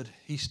good,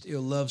 he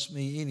still loves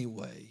me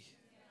anyway.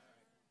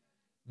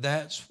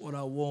 That's what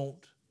I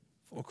want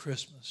for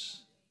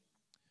Christmas.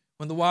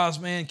 When the wise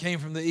man came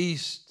from the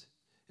east,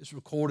 it's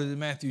recorded in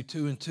Matthew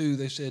 2:2,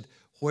 they said,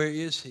 where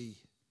is he?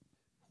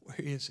 Where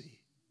is he?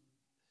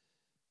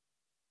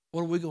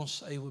 What are we going to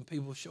say when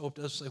people show up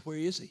to us and say, where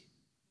is he?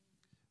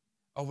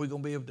 Are we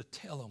going to be able to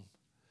tell them?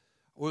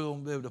 Are we going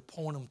to be able to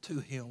point them to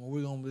him? Are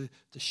we going to be able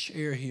to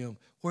share him?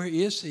 Where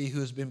is he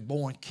who has been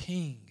born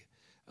king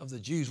of the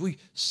Jews?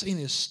 We've seen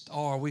his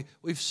star.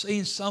 We've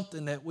seen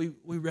something that we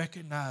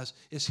recognize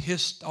is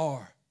his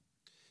star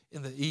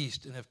in the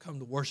east and have come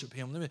to worship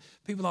him.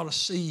 People ought to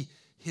see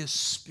his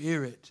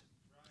spirit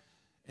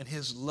and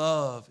his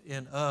love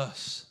in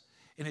us,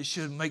 and it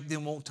should make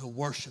them want to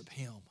worship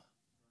him.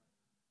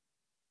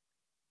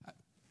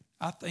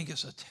 I think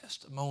it's a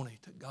testimony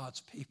to God's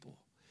people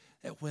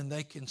that when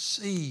they can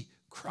see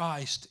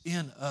Christ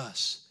in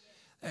us,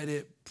 that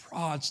it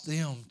prods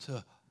them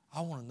to,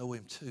 I want to know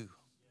him too.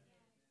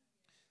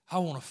 I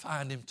want to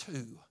find him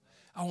too.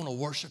 I want to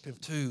worship him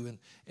too.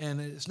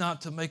 And it's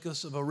not to make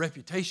us of a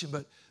reputation,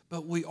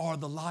 but we are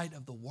the light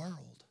of the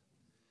world.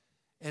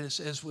 And it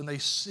says when they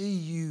see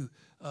you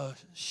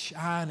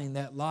shining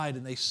that light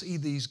and they see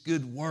these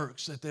good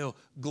works, that they'll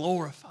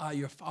glorify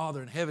your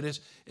Father in heaven.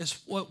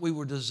 It's what we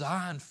were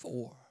designed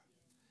for.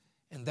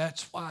 And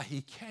that's why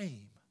he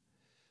came.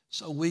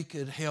 So we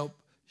could help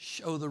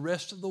show the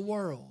rest of the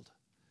world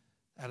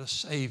that a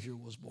Savior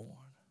was born.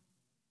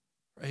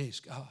 Praise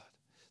God.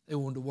 They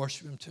wanted to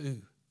worship him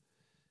too.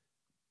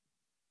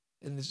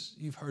 And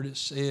you've heard it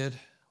said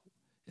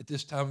at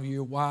this time of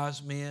year,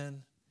 wise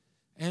men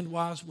and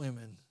wise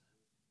women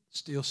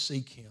still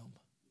seek him.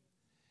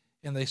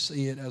 And they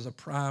see it as a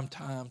prime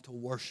time to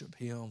worship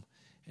him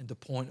and to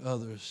point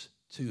others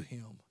to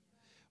him.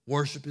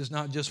 Worship is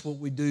not just what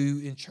we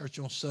do in church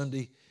on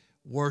Sunday.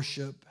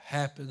 Worship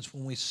happens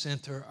when we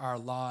center our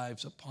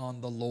lives upon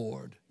the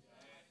Lord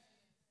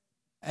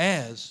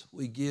as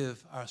we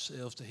give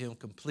ourselves to him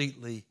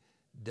completely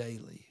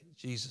daily.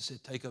 Jesus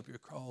said, take up your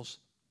cross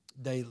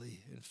daily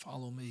and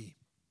follow me.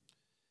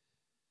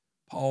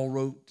 Paul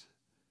wrote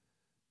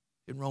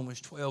in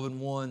Romans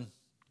 12:1,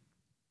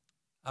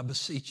 I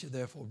beseech you,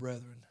 therefore,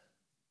 brethren,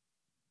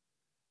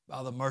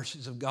 by the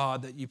mercies of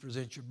God, that ye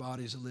present your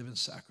bodies a living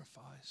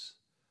sacrifice,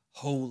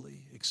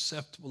 holy,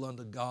 acceptable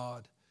unto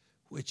God,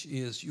 which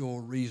is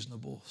your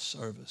reasonable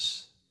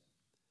service.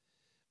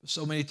 But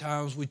so many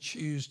times we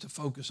choose to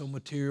focus on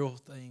material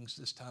things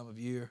this time of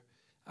year.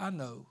 I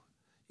know,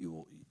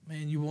 you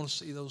want to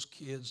see those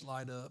kids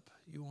light up.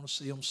 You want to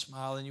see them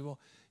smiling. You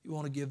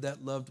want to give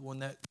that loved one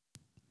that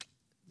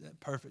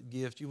perfect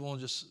gift. You want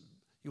to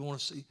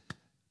see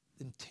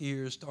them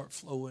tears start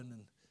flowing.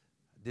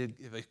 And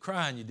if they're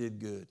crying, you did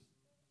good.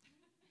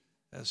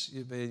 That's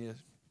you, man.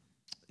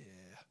 Yeah.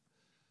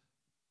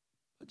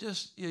 But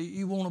just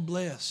you want to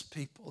bless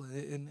people,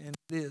 and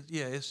it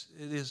is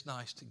it is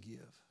nice to give.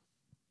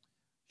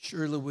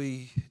 Surely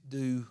we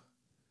do,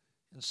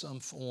 in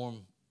some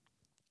form,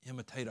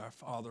 imitate our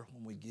Father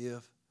when we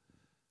give.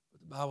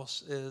 But the Bible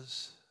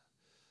says,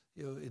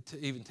 it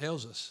even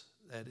tells us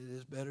that it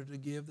is better to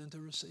give than to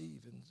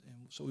receive. And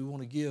so we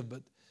want to give,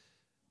 but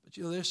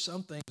there's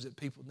some things that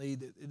people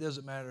need that it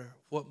doesn't matter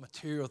what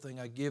material thing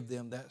I give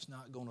them, that's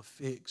not going to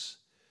fix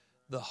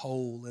the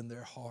hole in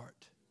their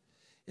heart.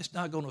 It's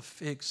not going to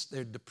fix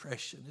their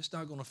depression. It's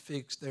not going to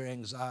fix their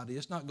anxiety.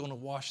 It's not going to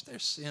wash their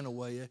sin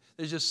away.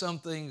 There's just some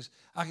things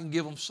I can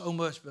give them so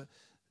much, but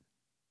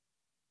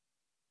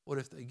what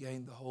if they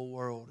gained the whole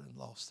world and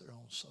lost their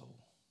own soul?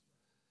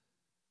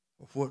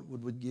 Or what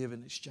would we give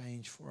in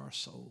exchange for our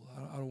soul?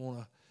 I don't want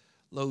to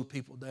load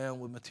people down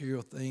with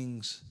material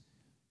things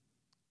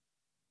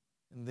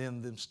and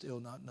then them still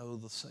not know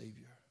the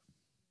Savior.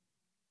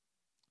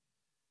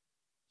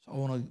 So I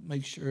want to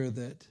make sure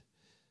that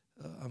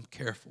I'm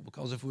careful,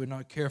 because if we're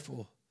not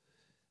careful,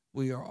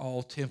 we are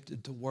all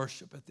tempted to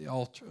worship at the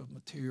altar of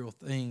material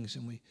things,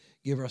 and we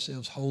give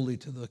ourselves wholly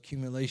to the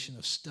accumulation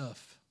of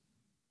stuff.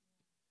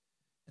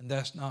 And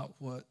that's not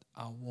what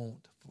I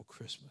want for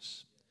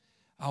Christmas.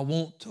 I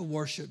want to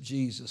worship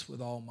Jesus with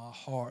all my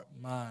heart,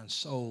 mind,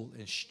 soul,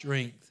 and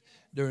strength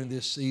during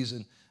this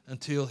season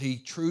until he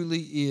truly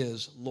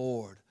is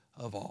Lord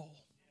of all.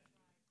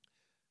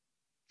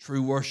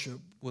 True worship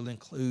will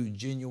include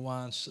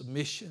genuine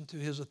submission to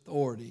his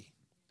authority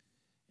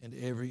in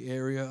every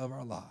area of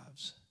our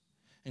lives.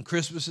 And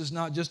Christmas is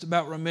not just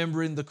about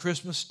remembering the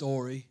Christmas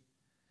story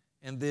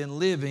and then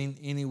living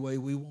any way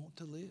we want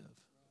to live.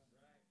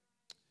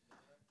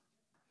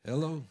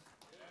 Hello.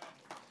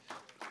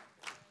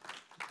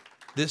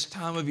 This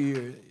time of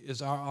year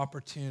is our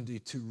opportunity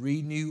to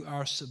renew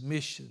our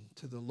submission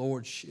to the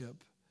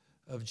lordship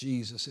of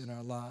Jesus in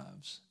our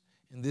lives.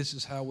 And this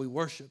is how we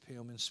worship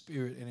him in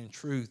spirit and in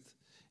truth.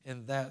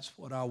 And that's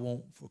what I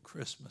want for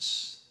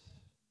Christmas.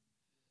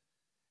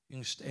 You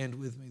can stand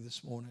with me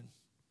this morning.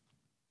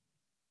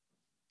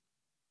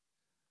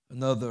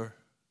 Another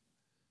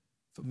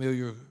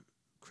familiar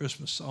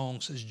Christmas song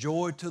says,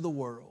 "Joy to the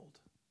world,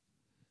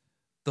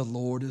 the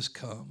Lord is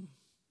come.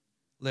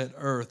 Let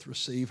earth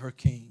receive her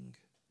King.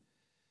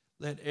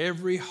 Let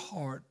every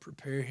heart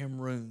prepare him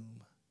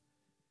room.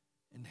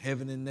 And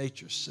heaven and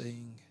nature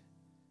sing,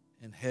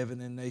 and heaven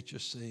and nature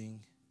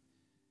sing,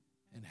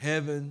 and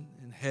heaven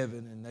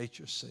and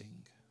nature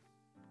sing."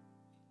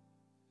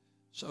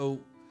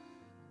 So,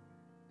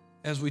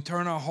 as we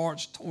turn our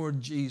hearts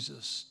toward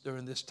Jesus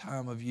during this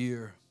time of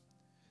year,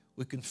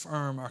 we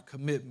confirm our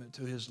commitment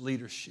to his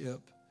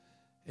leadership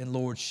and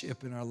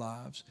lordship in our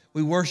lives.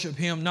 We worship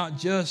him not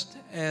just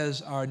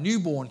as our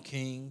newborn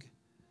King,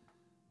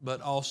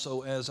 but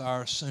also as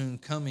our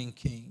soon-coming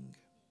King.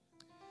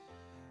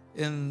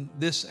 In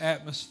this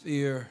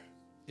atmosphere,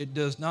 it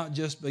does not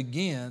just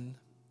begin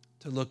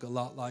to look a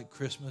lot like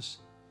Christmas.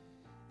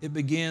 It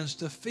begins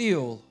to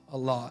feel a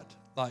lot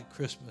like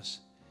Christmas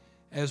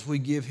as we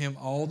give him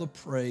all the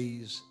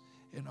praise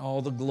and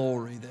all the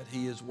glory that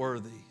he is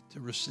worthy to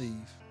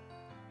receive.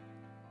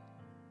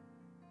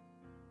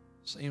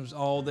 Seems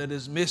all that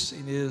is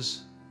missing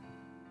is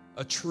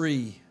a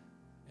tree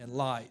and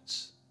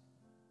lights,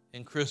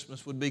 and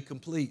Christmas would be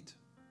complete.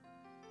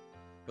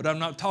 But I'm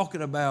not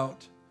talking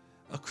about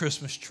a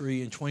Christmas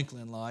tree and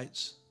twinkling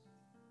lights.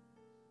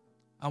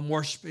 I'm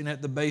worshiping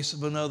at the base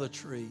of another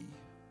tree,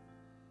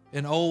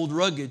 an old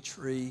rugged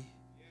tree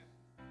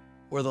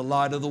where the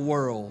light of the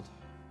world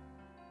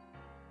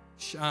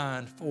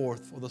shined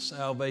forth for the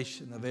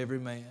salvation of every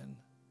man,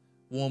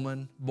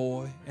 woman,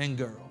 boy, and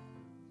girl.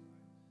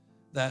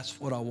 That's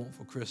what I want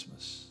for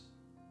Christmas.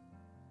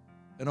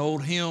 An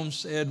old hymn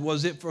said,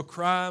 "Was it for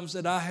crimes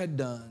that I had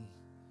done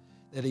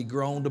that he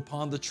groaned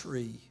upon the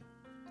tree?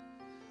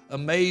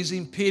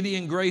 Amazing pity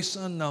and grace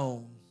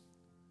unknown,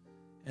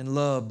 and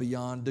love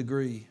beyond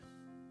degree.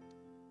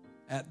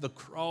 At the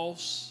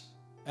cross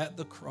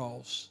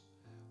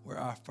where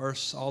I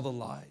first saw the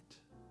light,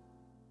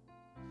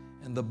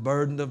 and the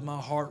burden of my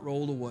heart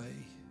rolled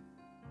away.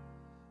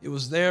 It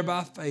was there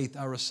by faith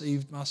I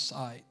received my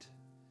sight,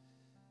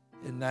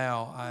 and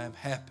now I am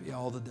happy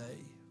all the day."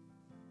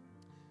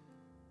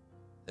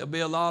 There'll be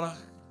a lot of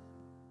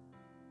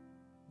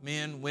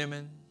men,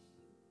 women,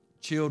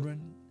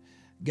 children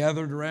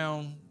gathered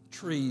around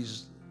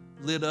trees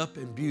lit up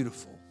and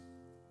beautiful,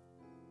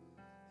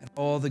 and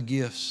all the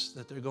gifts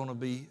that they're going to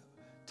be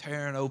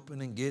tearing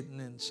open and getting,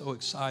 and so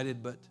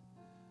excited. But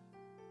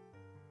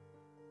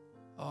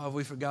have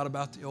we forgot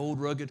about the old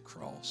rugged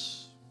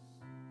cross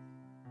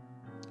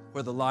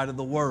where the light of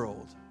the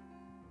world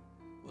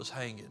was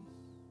hanging?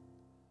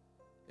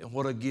 And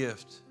what a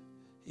gift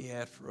he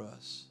had for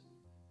us.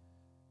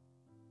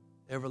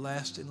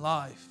 Everlasting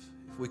life,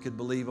 if we could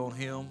believe on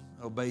him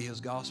and obey his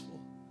gospel.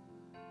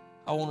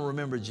 I want to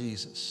remember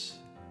Jesus.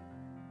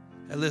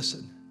 And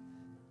listen,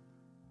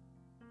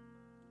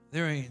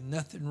 there ain't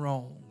nothing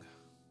wrong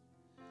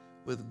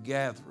with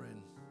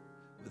gathering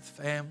with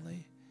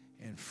family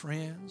and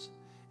friends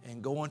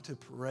and going to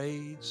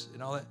parades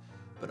and all that.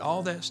 But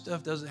all that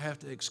stuff doesn't have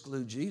to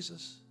exclude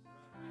Jesus.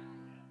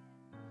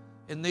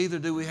 And neither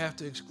do we have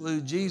to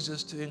exclude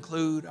Jesus to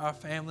include our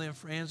family and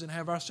friends and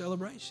have our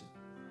celebration.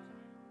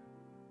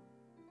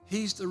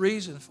 He's the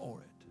reason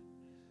for it.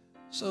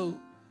 So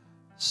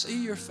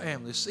see your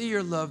family, see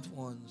your loved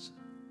ones,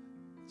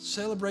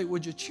 celebrate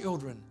with your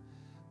children,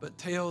 but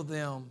tell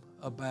them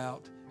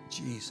about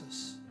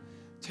Jesus.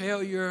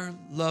 Tell your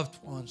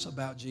loved ones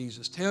about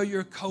Jesus. Tell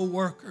your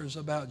co-workers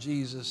about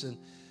Jesus, and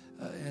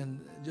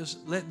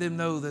just let them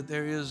know that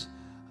there is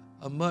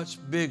a much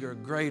bigger,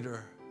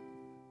 greater,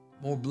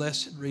 more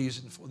blessed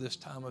reason for this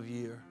time of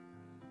year.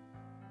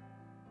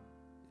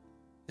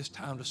 It's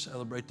time to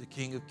celebrate the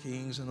King of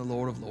Kings and the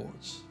Lord of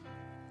Lords.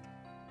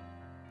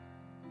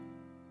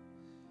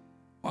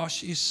 While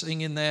she's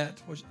singing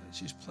that, what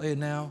she's playing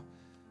now,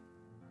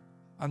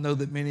 I know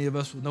that many of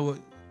us will know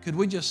it.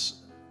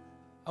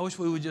 I wish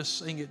we would just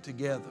sing it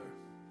together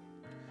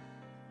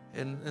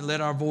and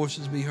let our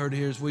voices be heard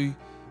here as we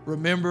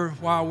remember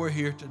why we're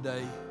here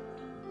today.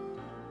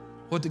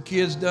 What the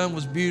kids done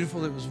was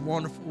beautiful. It was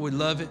wonderful. We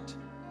love it.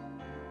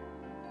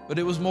 But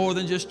it was more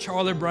than just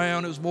Charlie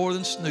Brown. It was more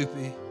than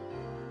Snoopy.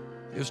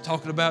 It was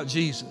talking about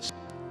Jesus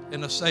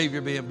and the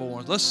Savior being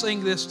born. Let's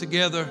sing this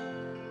together.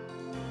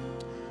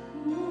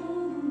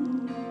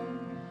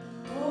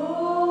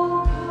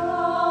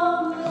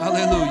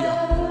 Hallelujah.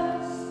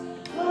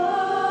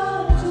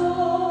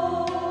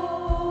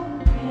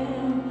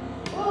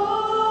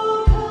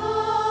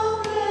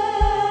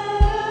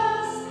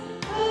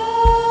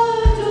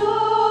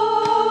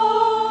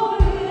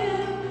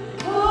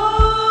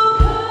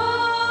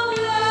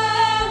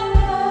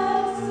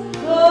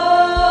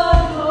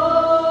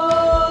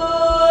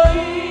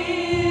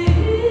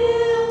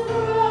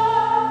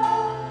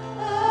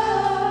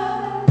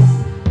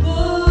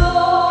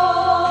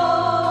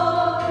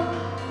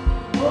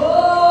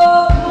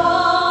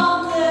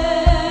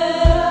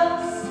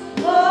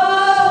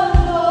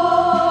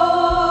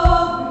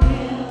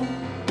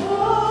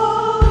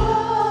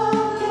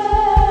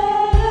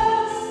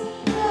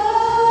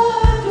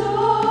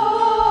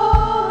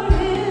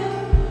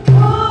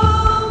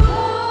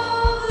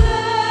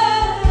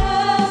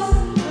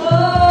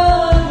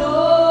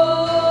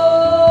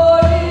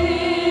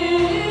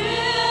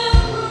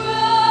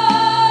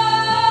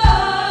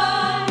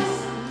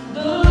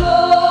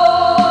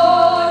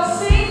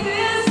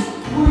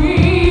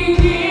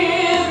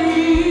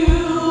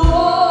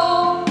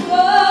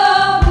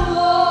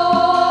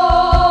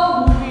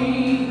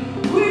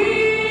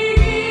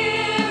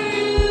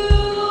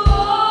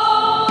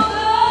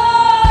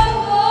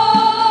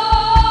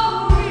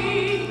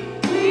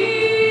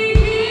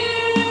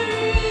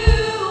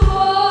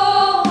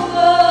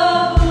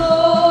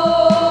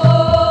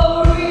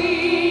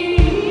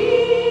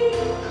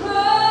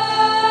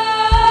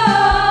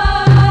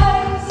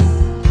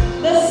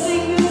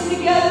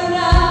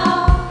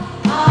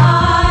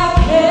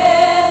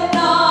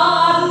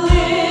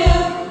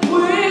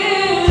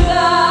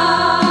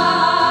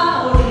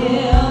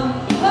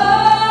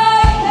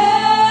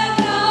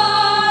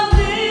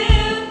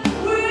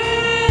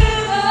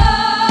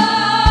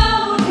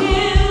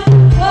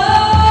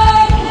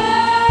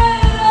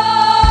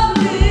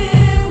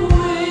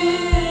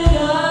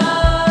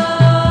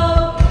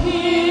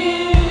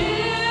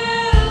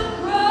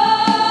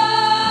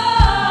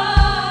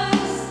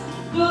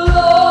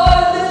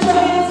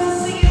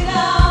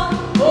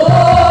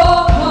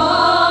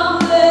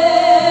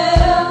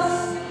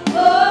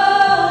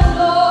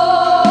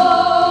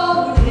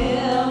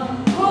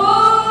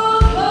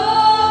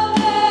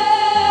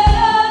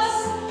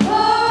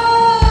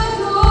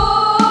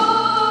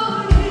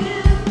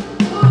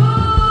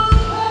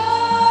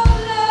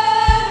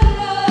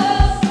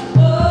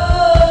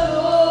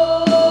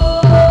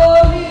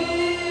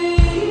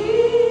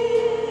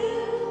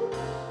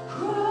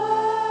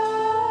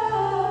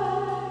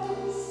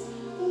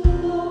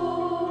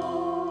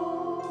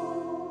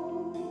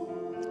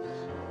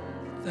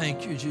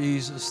 Thank you,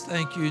 Jesus.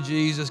 Thank you,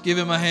 Jesus. Give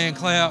him a hand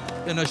clap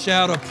and a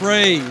shout of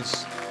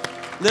praise.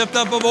 Lift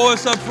up a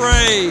voice of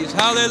praise.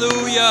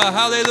 Hallelujah.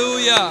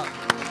 Hallelujah.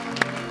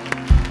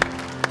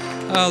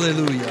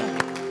 Hallelujah.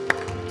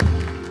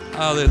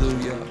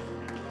 Hallelujah.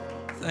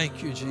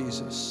 Thank you,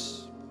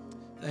 Jesus.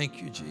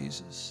 Thank you,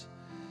 Jesus.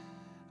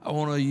 I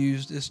want to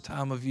use this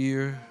time of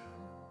year.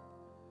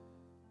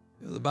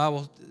 The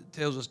Bible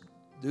tells us,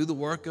 do the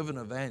work of an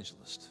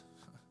evangelist.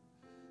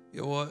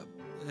 You know what?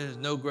 There's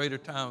no greater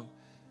time.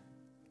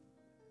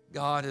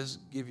 God has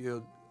given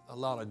you a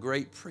lot of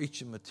great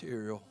preaching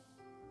material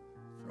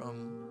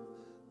from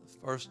the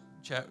first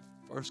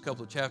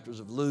couple of chapters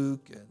of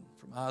Luke and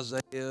from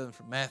Isaiah and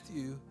from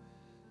Matthew.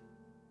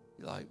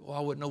 You're like, well, I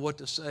wouldn't know what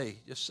to say.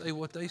 Just say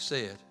what they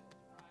said.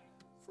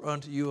 For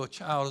unto you a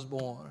child is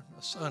born,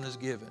 a son is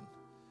given.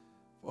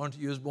 For unto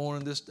you is born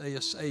in this day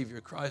a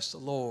Savior, Christ the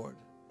Lord.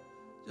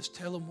 Just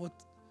tell them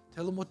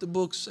what the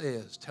book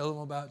says. Tell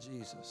them about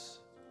Jesus.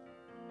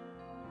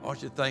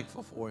 Aren't you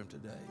thankful for him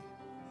today?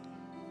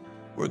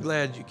 We're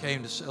glad you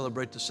came to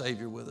celebrate the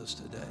Savior with us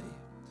today.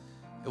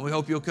 And we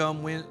hope you'll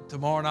come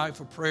tomorrow night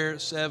for prayer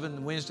at 7.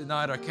 And Wednesday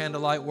night, our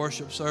candlelight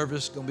worship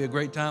service. It's going to be a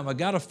great time. I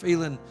got a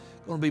feeling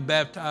I'm going to be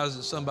baptized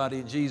as somebody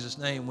in Jesus'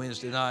 name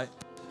Wednesday night.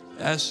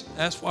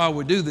 That's why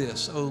we do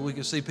this, so we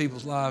can see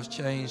people's lives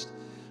changed.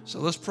 So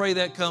let's pray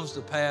that comes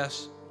to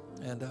pass.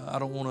 And I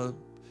don't want to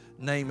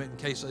name it in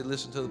case they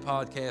listen to the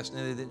podcast and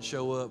they didn't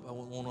show up. I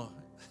wouldn't want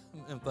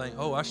to think,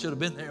 oh, I should have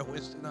been there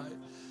Wednesday night.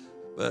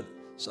 But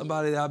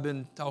somebody that I've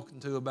been talking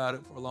to about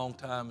it for a long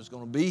time is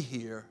going to be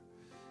here.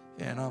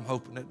 And I'm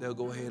hoping that they'll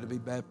go ahead and be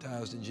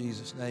baptized in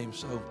Jesus' name.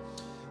 So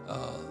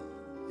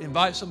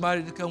invite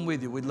somebody to come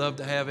with you. We'd love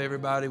to have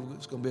everybody.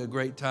 It's going to be a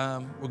great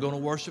time. We're going to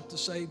worship the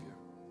Savior.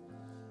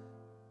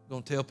 We're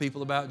going to tell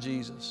people about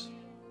Jesus.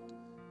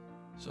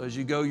 So as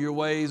you go your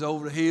ways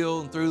over the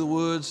hill and through the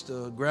woods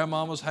to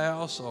grandmama's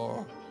house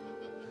or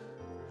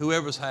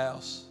whoever's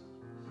house,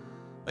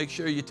 make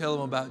sure you tell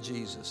them about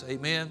Jesus.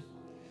 Amen.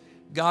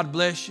 God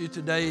bless you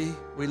today.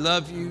 We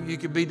love you. You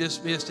can be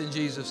dismissed in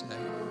Jesus'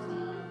 name.